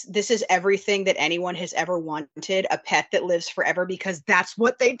is everything that anyone has ever wanted, a pet that lives forever, because that's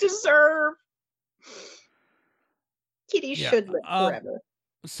what they deserve. Kitties should live forever.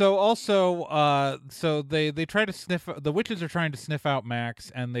 So also, so they try to sniff. The witches are trying to sniff out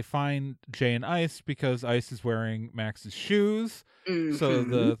Max, and they find Jay and Ice because Ice is wearing Max's shoes. Mm-hmm. So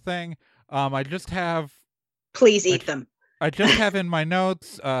the thing, I just have. Please eat them. I just have in my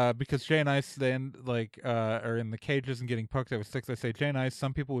notes, because Jay and Ice then are in the cages and getting poked at with sticks. I say, Jay and Ice,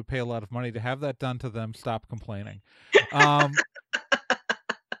 some people would pay a lot of money to have that done to them. Stop complaining.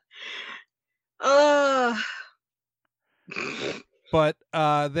 But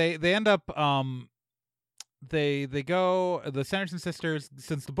they end up they go, the Sanderson sisters,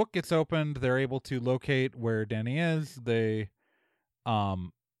 since the book gets opened, they're able to locate where Danny is.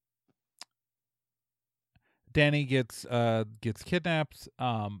 Danny gets kidnapped,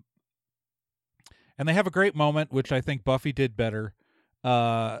 and they have a great moment, which I think Buffy did better,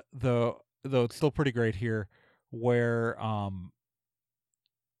 though it's still pretty great here, where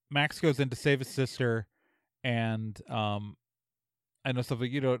Max goes in to save his sister, and I know stuff like,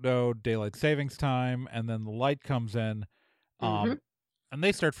 you don't know, daylight savings time, and then the light comes in, and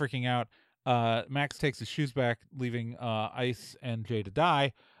they start freaking out. Max takes his shoes back, leaving Ice and Jay to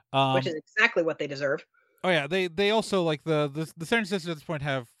die, which is exactly what they deserve. Oh yeah, they also, like, the Sanderson sisters at this point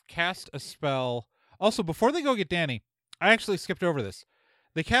have cast a spell. Also, before they go get Danny, I actually skipped over this.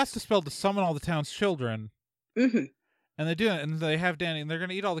 They cast a spell to summon all the town's children, and they do it, and they have Danny, and they're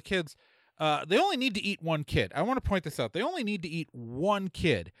going to eat all the kids. They only need to eat one kid. I want to point this out. They only need to eat one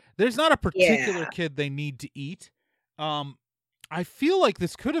kid. There's not a particular kid they need to eat. I feel like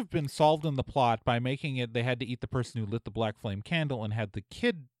this could have been solved in the plot by making it they had to eat the person who lit the black flame candle and had the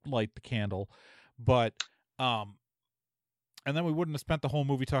kid light the candle. But, and then we wouldn't have spent the whole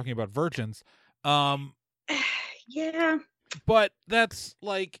movie talking about virgins. Yeah. But that's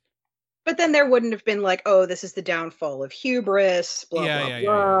like... But then there wouldn't have been like, oh, this is the downfall of hubris, blah, blah,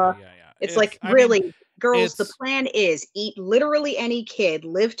 blah. Yeah. It's like, really, girls, the plan is eat literally any kid,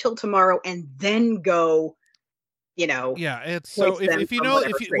 live till tomorrow, and then go, you know. Yeah, it's so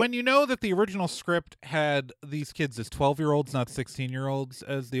when you know that the original script had these kids as 12-year-olds, not 16-year-olds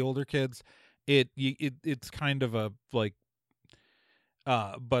as the older kids, it's kind of a like,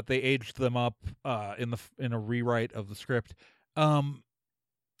 but they aged them up in a rewrite of the script.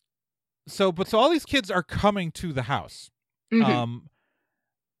 So all these kids are coming to the house.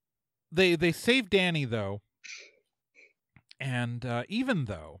 They save Danny though, and they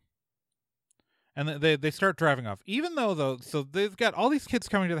start driving off. Even though so they've got all these kids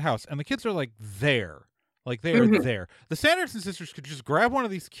coming to the house, and the kids are like there. The Sanderson sisters could just grab one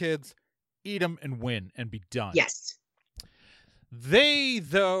of these kids, eat them, and win, and be done. Yes. They,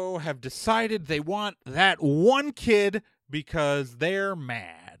 though, have decided they want that one kid because they're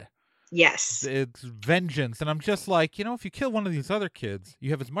mad. Yes. It's vengeance. And I'm just like, if you kill one of these other kids,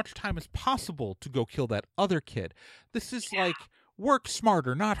 you have as much time as possible to go kill that other kid. This is like, work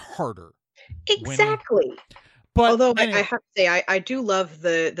smarter, not harder. Exactly. Winnie. But although anyway. I have to say, I do love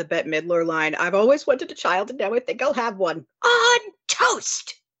the Bette Midler line. I've always wanted a child, and now I think I'll have one. On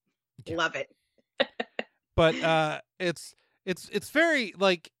toast. Yeah. Love it. But it's very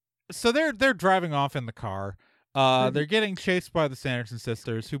like, so they're driving off in the car. They're getting chased by the Sanderson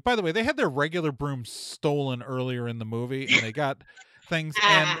sisters, who, by the way, they had their regular brooms stolen earlier in the movie, and they got things.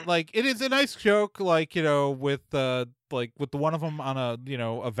 And like, it is a nice joke, like, with the one of them on a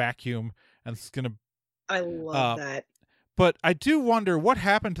vacuum, and it's gonna. I love that. But I do wonder what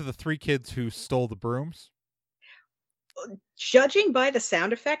happened to the 3 kids who stole the brooms. Judging by the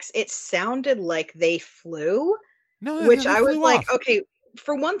sound effects, it sounded like they flew. No, which they I was flew like, off. okay.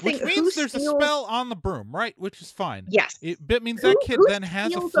 For one thing, which means there's a spell on the broom, right? Which is fine. Yes. It means that kid then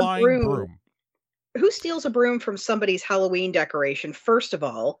has a flying broom. who steals a broom from somebody's Halloween decoration, first of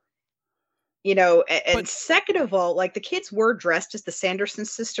all? And But second of all, like, the kids were dressed as the Sanderson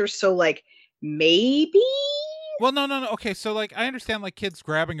sisters, so, like, maybe? well, no, no, no. Okay, so like I understand like kids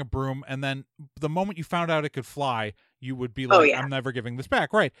grabbing a broom, and then the moment you found out it could fly, you would be Oh, like, yeah. "I'm never giving this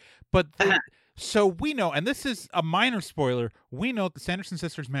back," right? But Uh-huh. so we know, and this is a minor spoiler. We know the Sanderson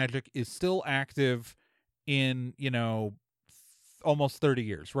sisters' magic is still active in almost 30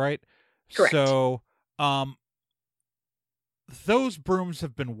 years, right? Correct. So, those brooms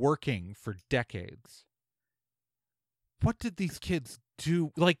have been working for decades. What did these kids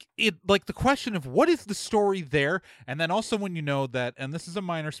do? Like the question of what is the story there, and then also when you know that, and this is a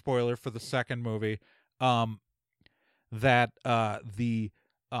minor spoiler for the second movie, that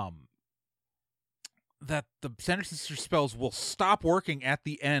that the Sanderson sisters spells will stop working at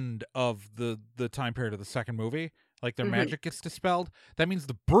the end of the time period of the second movie. Like their Mhm. magic gets dispelled. That means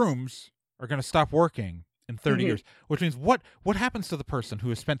the brooms are going to stop working in 30 Mhm. years, which means what happens to the person who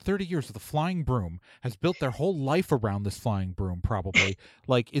has spent 30 years with a flying broom, has built their whole life around this flying broom, probably,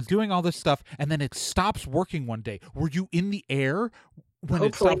 like is doing all this stuff, and then it stops working one day. Were you in the air when it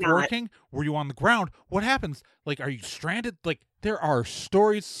Hopefully stopped not. working? Were you on the ground? What happens? Like, are you stranded? Like, there are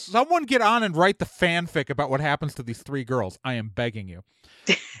stories. Someone get on and write the fanfic about what happens to these three girls. I am begging you.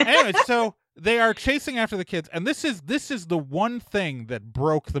 Anyway, so they are chasing after the kids, and this is the one thing that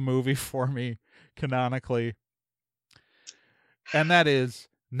broke the movie for me canonically, and that is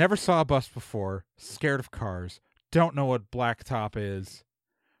never saw a bus before, scared of cars, don't know what blacktop is,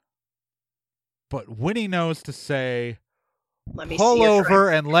 but Winnie knows to say, Let me see pull your over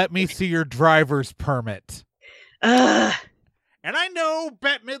and let me see your driver's permit. Ugh. And I know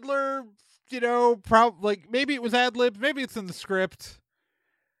Bette Midler, like maybe it was ad-lib, maybe it's in the script.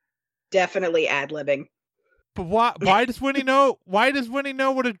 Definitely ad-libbing. But why does Winnie know? Why does Winnie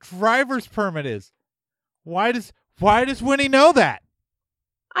know what a driver's permit is? Why does Winnie know that?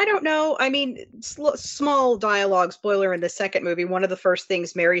 I don't know. I mean, small dialogue spoiler in the second movie. One of the first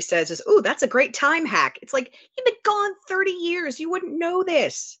things Mary says is, "Ooh, that's a great time hack." It's like, you've been gone 30 years. You wouldn't know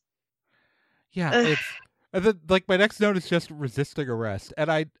this. Yeah, Ugh. it's like my next note is just resisting arrest,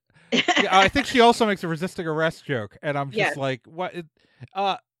 and I think she also makes a resisting arrest joke, and I'm just Yes. like, what?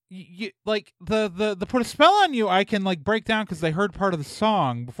 You like the put a spell on you. I can like break down because they heard part of the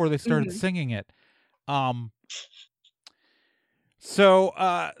song before they started Mhm. singing it. So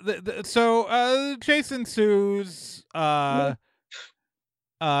chase ensues. They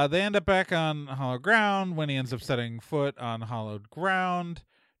end up back on hollowed ground. Winnie ends up setting foot on hollowed ground,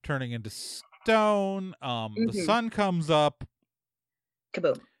 turning into stone. The Mhm. sun comes up.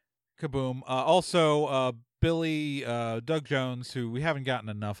 Kaboom. Kaboom. Also, Billy, Doug Jones, who we haven't gotten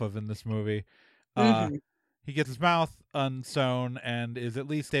enough of in this movie. Mhm. He gets his mouth unsewn and is at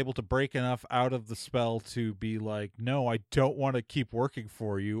least able to break enough out of the spell to be like, no, I don't want to keep working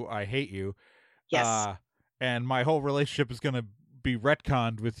for you. I hate you. Yes. And my whole relationship is going to be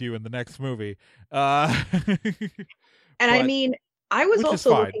retconned with you in the next movie. And I but mean, I was which is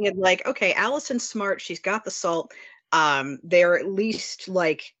also fine. looking at like, okay, Allison's smart. She's got the salt. They're at least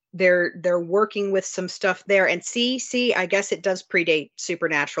like they're working with some stuff there. And see, I guess it does predate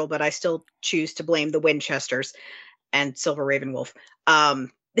Supernatural, but I still choose to blame the Winchesters and Silver Ravenwolf.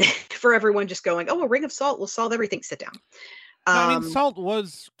 For everyone just going, oh, a ring of salt will solve everything. Sit down. No, I mean, Um, salt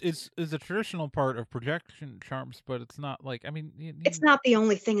is a traditional part of projection charms, but it's not like, I mean, it's not the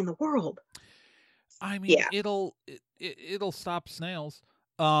only thing in the world. Yeah, it'll stop snails.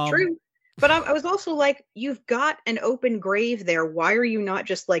 true. But I was also like, you've got an open grave there. Why are you not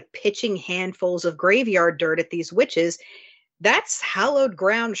just like pitching handfuls of graveyard dirt at these witches? That's hallowed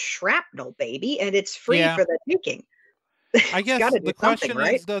ground shrapnel, baby, and it's free Yeah. for the taking. I guess Got to do the something, question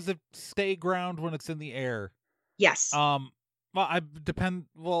right? is, does it stay ground when it's in the air? Yes. Well,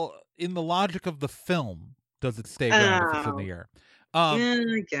 well, in the logic of the film, does it stay ground if it's in Oh, the air?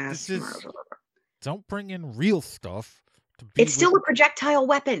 I guess. This is don't bring in real stuff to be It's still a projectile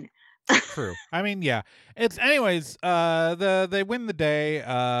weapon. true. I mean, yeah. It's anyways, they win the day.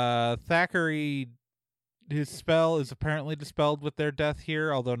 Thackeray, his spell is apparently dispelled with their death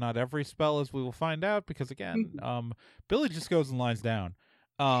here, although not every spell, as we will find out, because again, Billy just goes and lies down.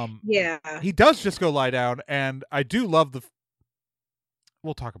 Yeah. He does just go lie down, and I do love the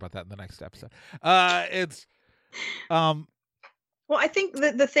we'll talk about that in the next episode. It's Well, I think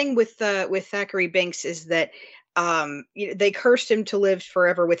the thing with Thackeray Binks is that they cursed him to live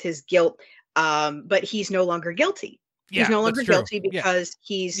forever with his guilt, but he's no longer guilty. He's yeah, no that's longer true. guilty Yeah. because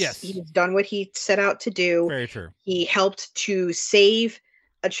he's Yes. done what he set out to do. Very true. He helped to save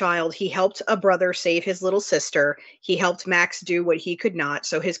a child. He helped a brother save his little sister. He helped Max do what he could not,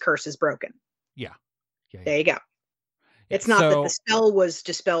 so his curse is broken. Yeah. There you go. It's not that the spell was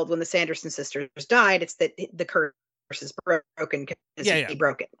dispelled when the Sanderson sisters died. It's that the curse is broken because he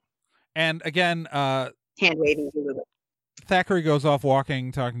broke it. And again, hand waving. Thackeray goes off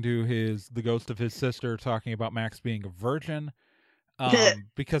walking, talking to the ghost of his sister, talking about Max being a virgin.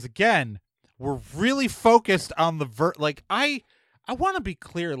 Because again, we're really focused on the like I want to be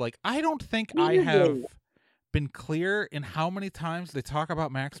clear. Like, I don't think I have been clear in how many times they talk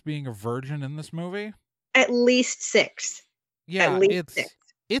about Max being a virgin in this movie. At least 6. Yeah,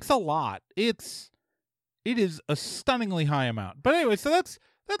 it's a lot. It is a stunningly high amount. But anyway, so that's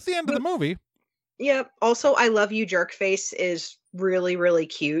the end of the movie. Yep. Also, I Love You Jerkface is really, really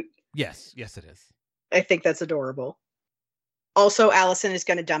cute. Yes, it is. I think that's adorable. Also, Allison is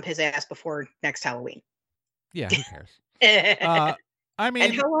going to dump his ass before next Halloween. Yeah, who cares? I mean,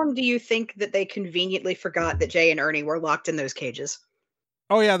 and how long do you think that they conveniently forgot that Jay and Ernie were locked in those cages?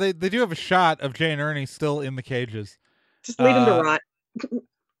 Oh yeah, they do have a shot of Jay and Ernie still in the cages. Just leave them to rot.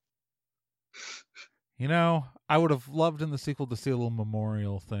 You know, I would have loved in the sequel to see a little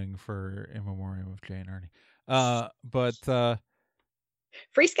memorial thing in memoriam of Jay and Ernie. But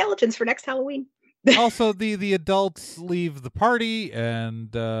free skeletons for next Halloween. Also, the adults leave the party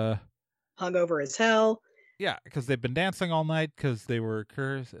and hungover as hell. Yeah, because they've been dancing all night because they were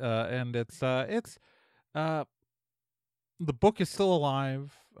cursed, and it's the book is still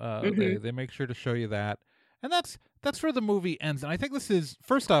alive. They make sure to show you that, and that's where the movie ends. And I think this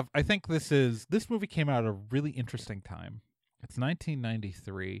movie came out at a really interesting time. It's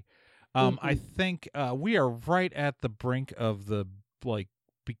 1993. I think we are right at the brink of the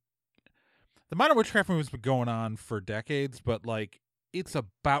modern witchcraft movie has been going on for decades, but it's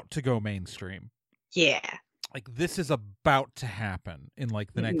about to go mainstream. Yeah. This is about to happen in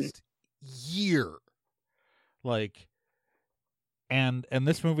the next year. And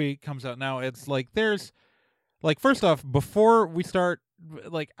this movie comes out now. It's there's first off, before we start,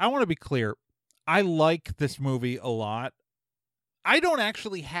 I want to be clear. I like this movie a lot. I don't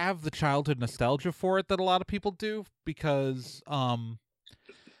actually have the childhood nostalgia for it that a lot of people do because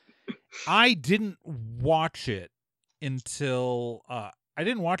I didn't watch it until I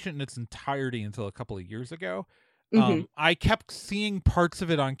didn't watch it in its entirety until a couple of years ago. I kept seeing parts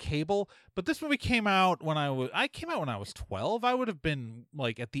of it on cable, but this movie came out when I was 12. I would have been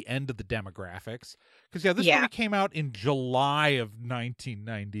at the end of the demographics because this movie came out in July of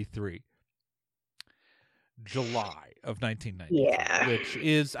 1993. July of 1993, which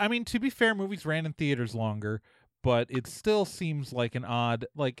is, I mean, to be fair, movies ran in theaters longer, but it still seems like an odd,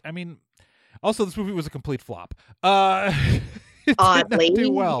 also this movie was a complete flop. Oddly,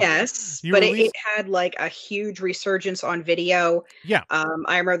 do well. Yes, but it had a huge resurgence on video. Yeah.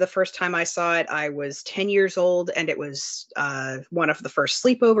 I remember the first time I saw it, I was 10 years old, and it was one of the first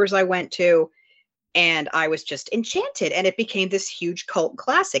sleepovers I went to, and I was just enchanted, and it became this huge cult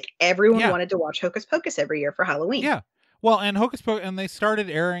classic. Everyone wanted to watch Hocus Pocus every year for Halloween. Yeah. Well, and Hocus Pocus, and they started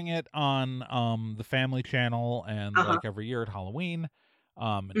airing it on the Family Channel and every year at Halloween.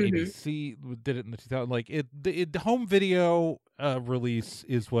 And ABC did it in the 2000s. The home video release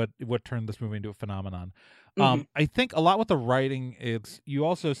is what turned this movie into a phenomenon. I think a lot with the writing, you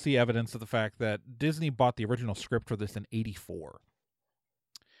also see evidence of the fact that Disney bought the original script for this in '84.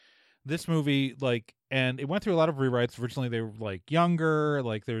 This movie, and it went through a lot of rewrites. Originally, they were younger.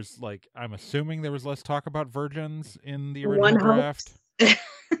 There's I'm assuming there was less talk about virgins in the original draft.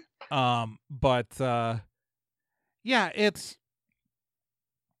 But yeah, it's.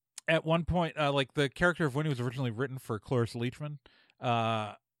 At one point, the character of Winnie was originally written for Cloris Leachman.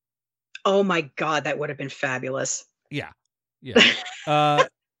 Oh my God, that would have been fabulous. Yeah.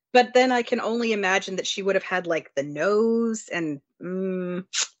 But then I can only imagine that she would have had the nose, and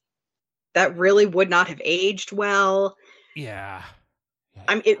that really would not have aged well. Yeah.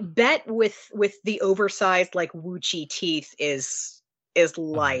 Bet with the oversized Wuchie teeth is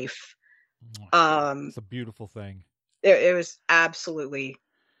life. It's a beautiful thing. It was absolutely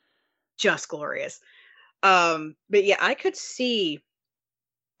just glorious. But yeah, I could see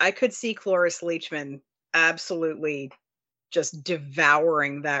Cloris Leachman absolutely just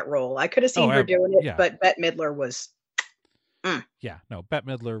devouring that role. I could have seen her doing it, but Bette Midler was Yeah, no, Bette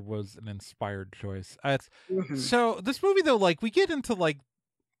Midler was an inspired choice. So this movie though, we get into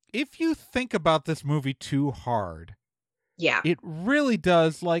if you think about this movie too hard, it really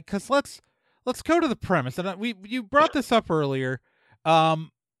does. Because let's go to the premise, and you brought this up earlier.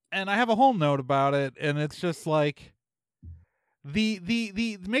 And I have a whole note about it, and it's just the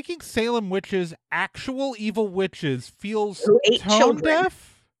making Salem witches actual evil witches feels tone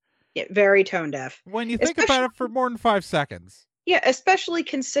deaf. Yeah, very tone deaf. When you think about it for more than 5 seconds. Yeah, especially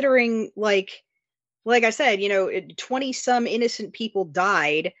considering like I said, 20 some innocent people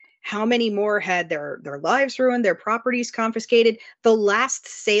died. How many more had their lives ruined, their properties confiscated? The last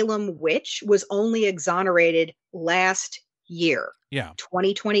Salem witch was only exonerated last year, Yeah.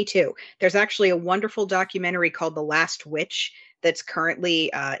 2022. There's actually a wonderful documentary called The Last Witch that's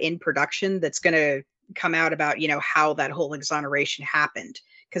currently in production that's going to come out about, how that whole exoneration happened,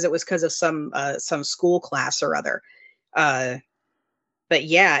 because it was because of some school class or other. But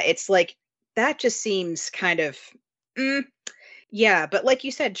yeah, it's like that just seems kind of yeah, but like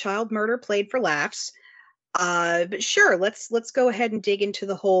you said, child murder played for laughs. But sure, let's go ahead and dig into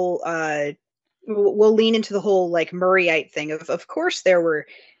the whole we'll lean into the whole like Murrayite thing of course there were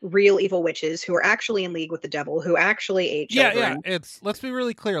real evil witches who were actually in league with the devil, who actually ate children. Yeah. Let's be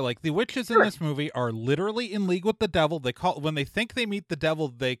really clear. Like, the witches in Sure. this movie are literally in league with the devil. When they think they meet the devil,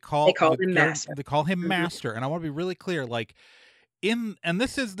 They call him master. They call him Mhm. master. And I want to be really clear, like, and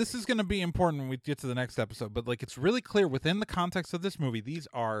this is going to be important when we get to the next episode, but like, it's really clear within the context of this movie, these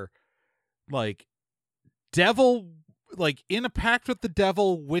are like devil, like in a pact with the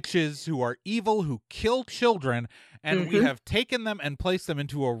devil, witches who are evil, who kill children, and we Mhm. have taken them and placed them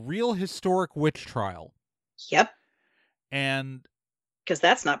into a real historic witch trial. Yep, And because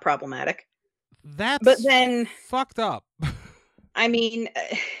that's not problematic. that's But then, fucked up. I mean,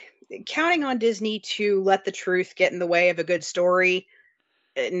 counting on Disney to let the truth get in the way of a good story,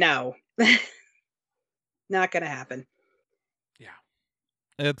 no. Not gonna happen. Yeah.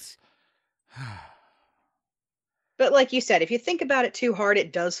 It's But like you said, if you think about it too hard,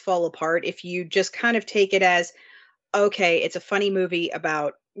 it does fall apart. If you just kind of take it as, okay, it's a funny movie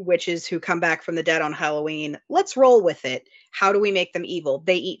about witches who come back from the dead on Halloween. Let's roll with it. How do we make them evil?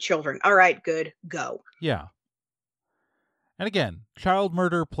 They eat children. All right, good, go. yeah. And again, child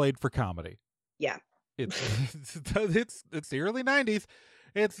murder played for comedy. Yeah. It's it's the early 90s.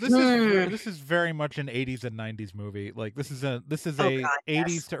 This is very much an 80s and 90s movie. Like, this is a Oh God,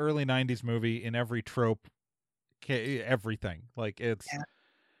 80s yes. to early 90s movie in every trope, everything. Like, it's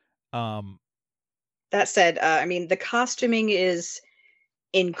Yeah. That said, I mean, the costuming is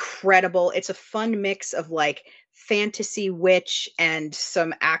incredible. It's a fun mix of like fantasy witch and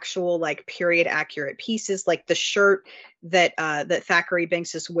some actual like period accurate pieces. Like the shirt that Thackeray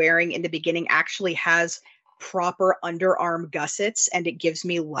Binks is wearing in the beginning actually has proper underarm gussets, and it gives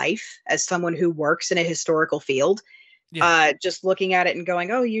me life as someone who works in a historical field. yeah. Just looking at it and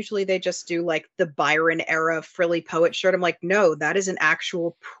going, oh, usually they just do like the Byron era frilly poet shirt. I'm like, no, that is an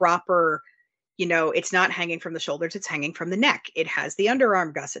actual proper, it's not hanging from the shoulders, it's hanging from the neck. It has the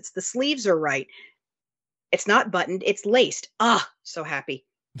underarm gussets. The sleeves are right. It's not buttoned, it's laced. Ah, so happy.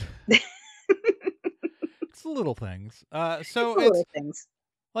 It's the little things. It's So the it's little things.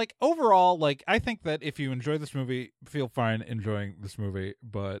 like, overall, like, I think that if you enjoy this movie, feel fine enjoying this movie,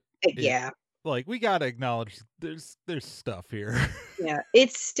 but Yeah. like, we gotta acknowledge there's stuff here. Yeah.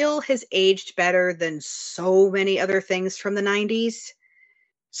 It still has aged better than so many other things from the 90s.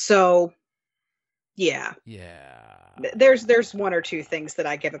 So, yeah. Yeah. There's one or two things that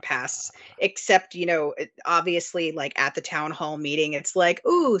I give a pass, except obviously like at the town hall meeting, it's like,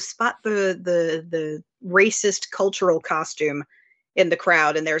 ooh, spot the racist cultural costume in the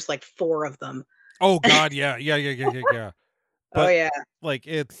crowd, and there's like 4 of them. Oh God, yeah. Oh But yeah, like,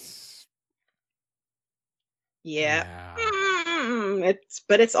 it's yeah. yeah.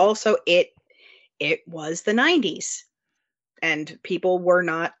 It's also it was the 90s, and people were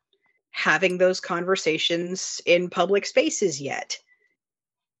not having those conversations in public spaces yet.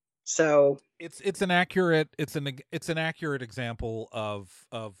 So It's an accurate example of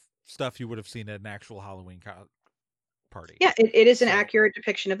stuff you would have seen at an actual Halloween party. yeah, it is an So, accurate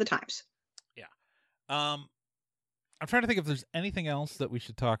depiction of the times. yeah. I'm trying to think if there's anything else that we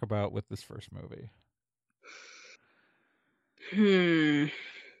should talk about with this first movie.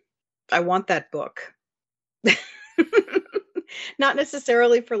 I want that book. Not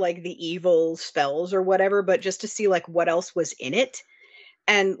necessarily for like the evil spells or whatever, but just to see like what else was in it.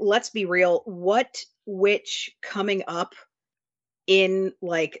 And let's be real, what witch coming up in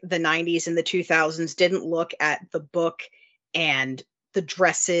like the 90s and the 2000s didn't look at the book and the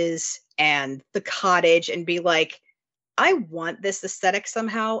dresses and the cottage and be like, I want this aesthetic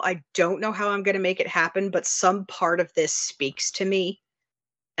somehow. I don't know how I'm going to make it happen, but some part of this speaks to me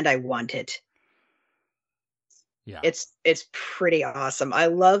and I want it. Yeah. It's pretty awesome. I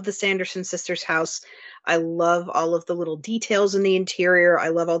love the Sanderson sisters' house. I love all of the little details in the interior. I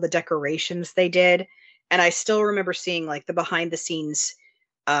love all the decorations they did. And I still remember seeing like the behind the scenes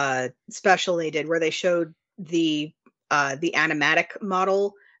special they did where they showed the animatic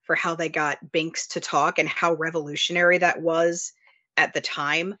model for how they got Binks to talk and how revolutionary that was. at the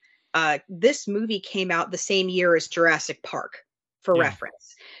time. This movie came out the same year as Jurassic Park, for Yeah.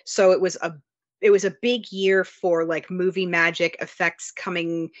 reference. So it was a big year for like movie magic effects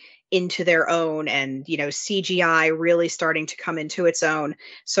coming into their own, and CGI really starting to come into its own.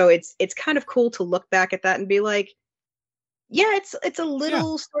 So it's kind of cool to look back at that and be like, yeah, it's a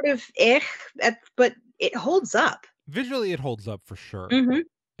little sort of but it holds up. Visually, it holds up for sure. Hmm.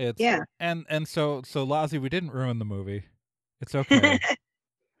 It's Yeah. and so Lazi, we didn't ruin the movie. It's okay.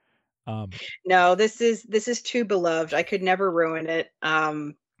 No, this is too beloved. I could never ruin it.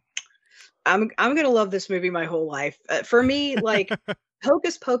 I'm gonna love this movie my whole life. For me, like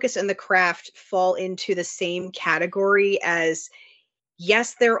Hocus Pocus and The Craft fall into the same category as,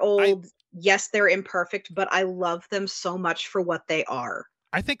 yes, they're old, yes, they're imperfect, but I love them so much for what they are.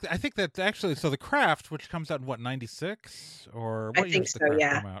 I think that's actually, so The Craft, which comes out in what, 96, or I what year think does The so, Craft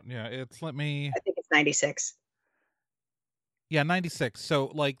yeah. come out? Yeah, I think it's 96. Yeah, 96.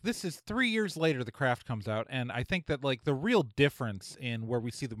 So like this is 3 years later The Craft comes out, and I think that like the real difference in where we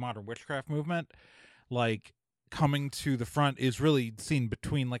see the modern witchcraft movement like coming to the front is really seen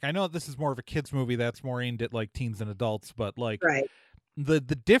between, like, I know this is more of a kids movie that's more aimed at like teens and adults, but like Right. the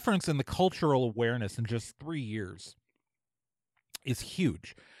difference in the cultural awareness in just 3 years is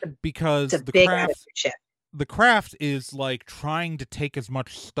huge, because It's a big attitude shift. The Craft is like trying to take as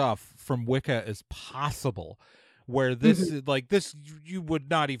much stuff from Wicca as possible, where this is like this, you would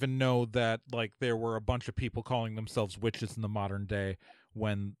not even know that like there were a bunch of people calling themselves witches in the modern day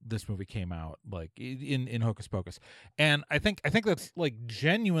when this movie came out, like in Hocus Pocus. And I think that's like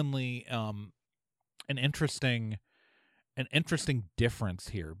genuinely an interesting difference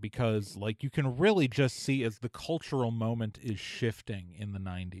here, because like you can really just see as the cultural moment is shifting in the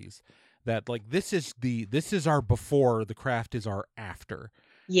 90s that like this is our before, The Craft is our after.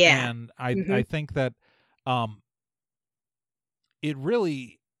 Yeah. And I think that it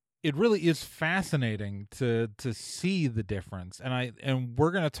really is fascinating to see the difference, and we're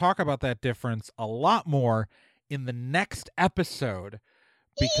going to talk about that difference a lot more in the next episode,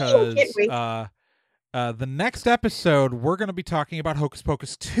 because the next episode we're going to be talking about Hocus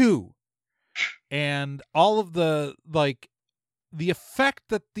Pocus 2 and all of the like the effect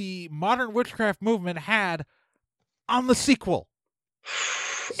that the modern witchcraft movement had on the sequel.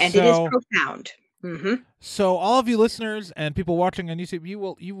 And it is profound. So all of you listeners and people watching on YouTube, you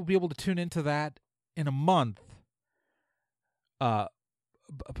will be able to tune into that in a month. But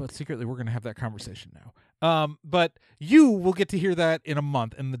secretly we're going to have that conversation now. But you will get to hear that in a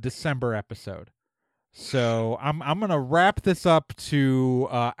month in the December episode. So I'm going to wrap this up to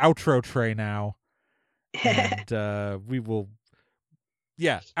outro tray now. And we will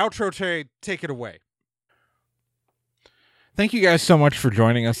outro tray, take it away. Thank you guys so much for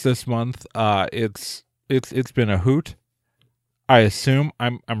joining us this month. It's been a hoot. I assume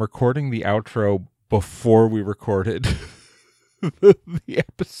I'm recording the outro before we recorded the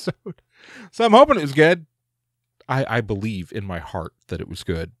episode, so I'm hoping it was good. I believe in my heart that it was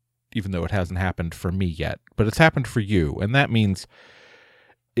good, even though it hasn't happened for me yet, but it's happened for you, and that means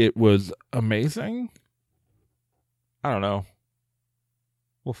it was amazing. I don't know.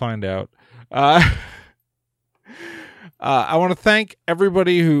 We'll find out. I want to thank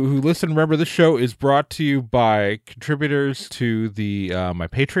everybody who listened. Remember, this show is brought to you by contributors to the my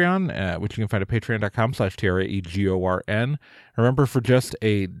Patreon, which you can find at patreon.com/TRAEGORN. Remember, for just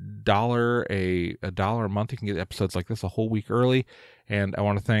 $1 a month, you can get episodes like this a whole week early. And I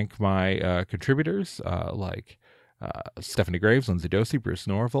want to thank my contributors like Stephanie Graves, Lindsay Dosey, Bruce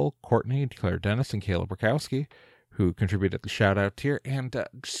Norville, Courtney, Claire Dennis, and Kayla Burkowski, who contributed at the shout-out tier. And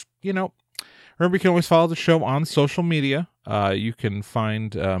just, remember, you can always follow the show on social media. You can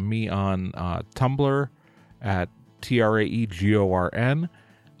find me on Tumblr at TRAEGORN.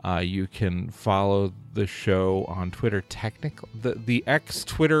 You can follow the show on Twitter, the X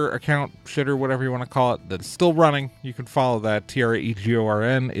Twitter account, shitter, whatever you want to call it, that's still running. You can follow that,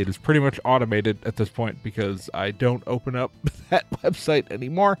 TRAEGORN. It is pretty much automated at this point because I don't open up that website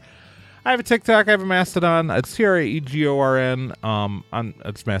anymore. I have a TikTok, I have a Mastodon. It's TRAEGORN.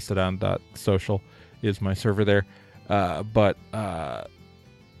 It's mastodon.social is my server there. But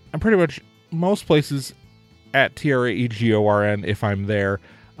I'm pretty much most places at TRAEGORN if I'm there.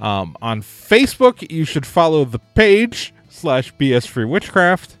 On Facebook, you should follow the page /BS Free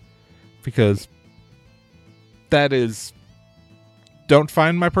Witchcraft, because that is, don't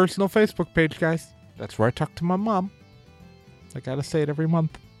find my personal Facebook page, guys. That's where I talk to my mom. I gotta say it every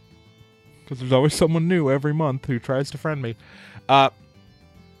month, because there's always someone new every month who tries to friend me.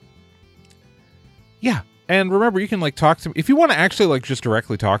 Yeah, and remember, you can like talk to me if you want to actually like just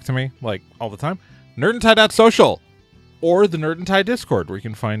directly talk to me like all the time. Nerdandtie.social or the Nerd and Tie Discord, where you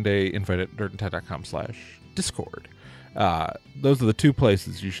can find a invite at nerdandtie.com/discord. Those are the two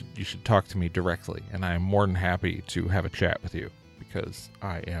places you should talk to me directly, and I am more than happy to have a chat with you because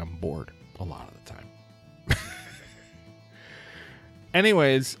I am bored a lot of the time.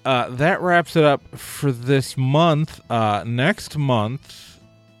 Anyways, that wraps it up for this month. Next month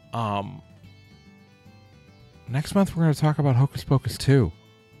we're going to talk about Hocus Pocus 2.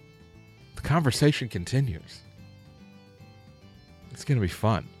 The conversation continues. It's going to be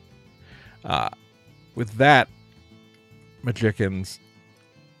fun. With that, Magicians,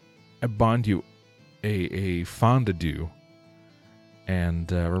 I bond you a fond adieu. And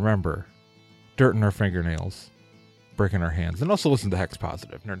remember, dirt in our fingernails, brick in our hands. And also listen to Hex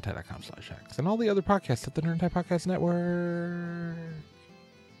Positive, nerdandtie.com/Hex. And all the other podcasts at the Nerd and Tie Podcast Network.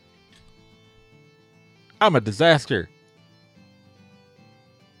 I'm a disaster.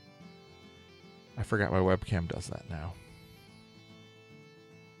 I forgot my webcam does that now.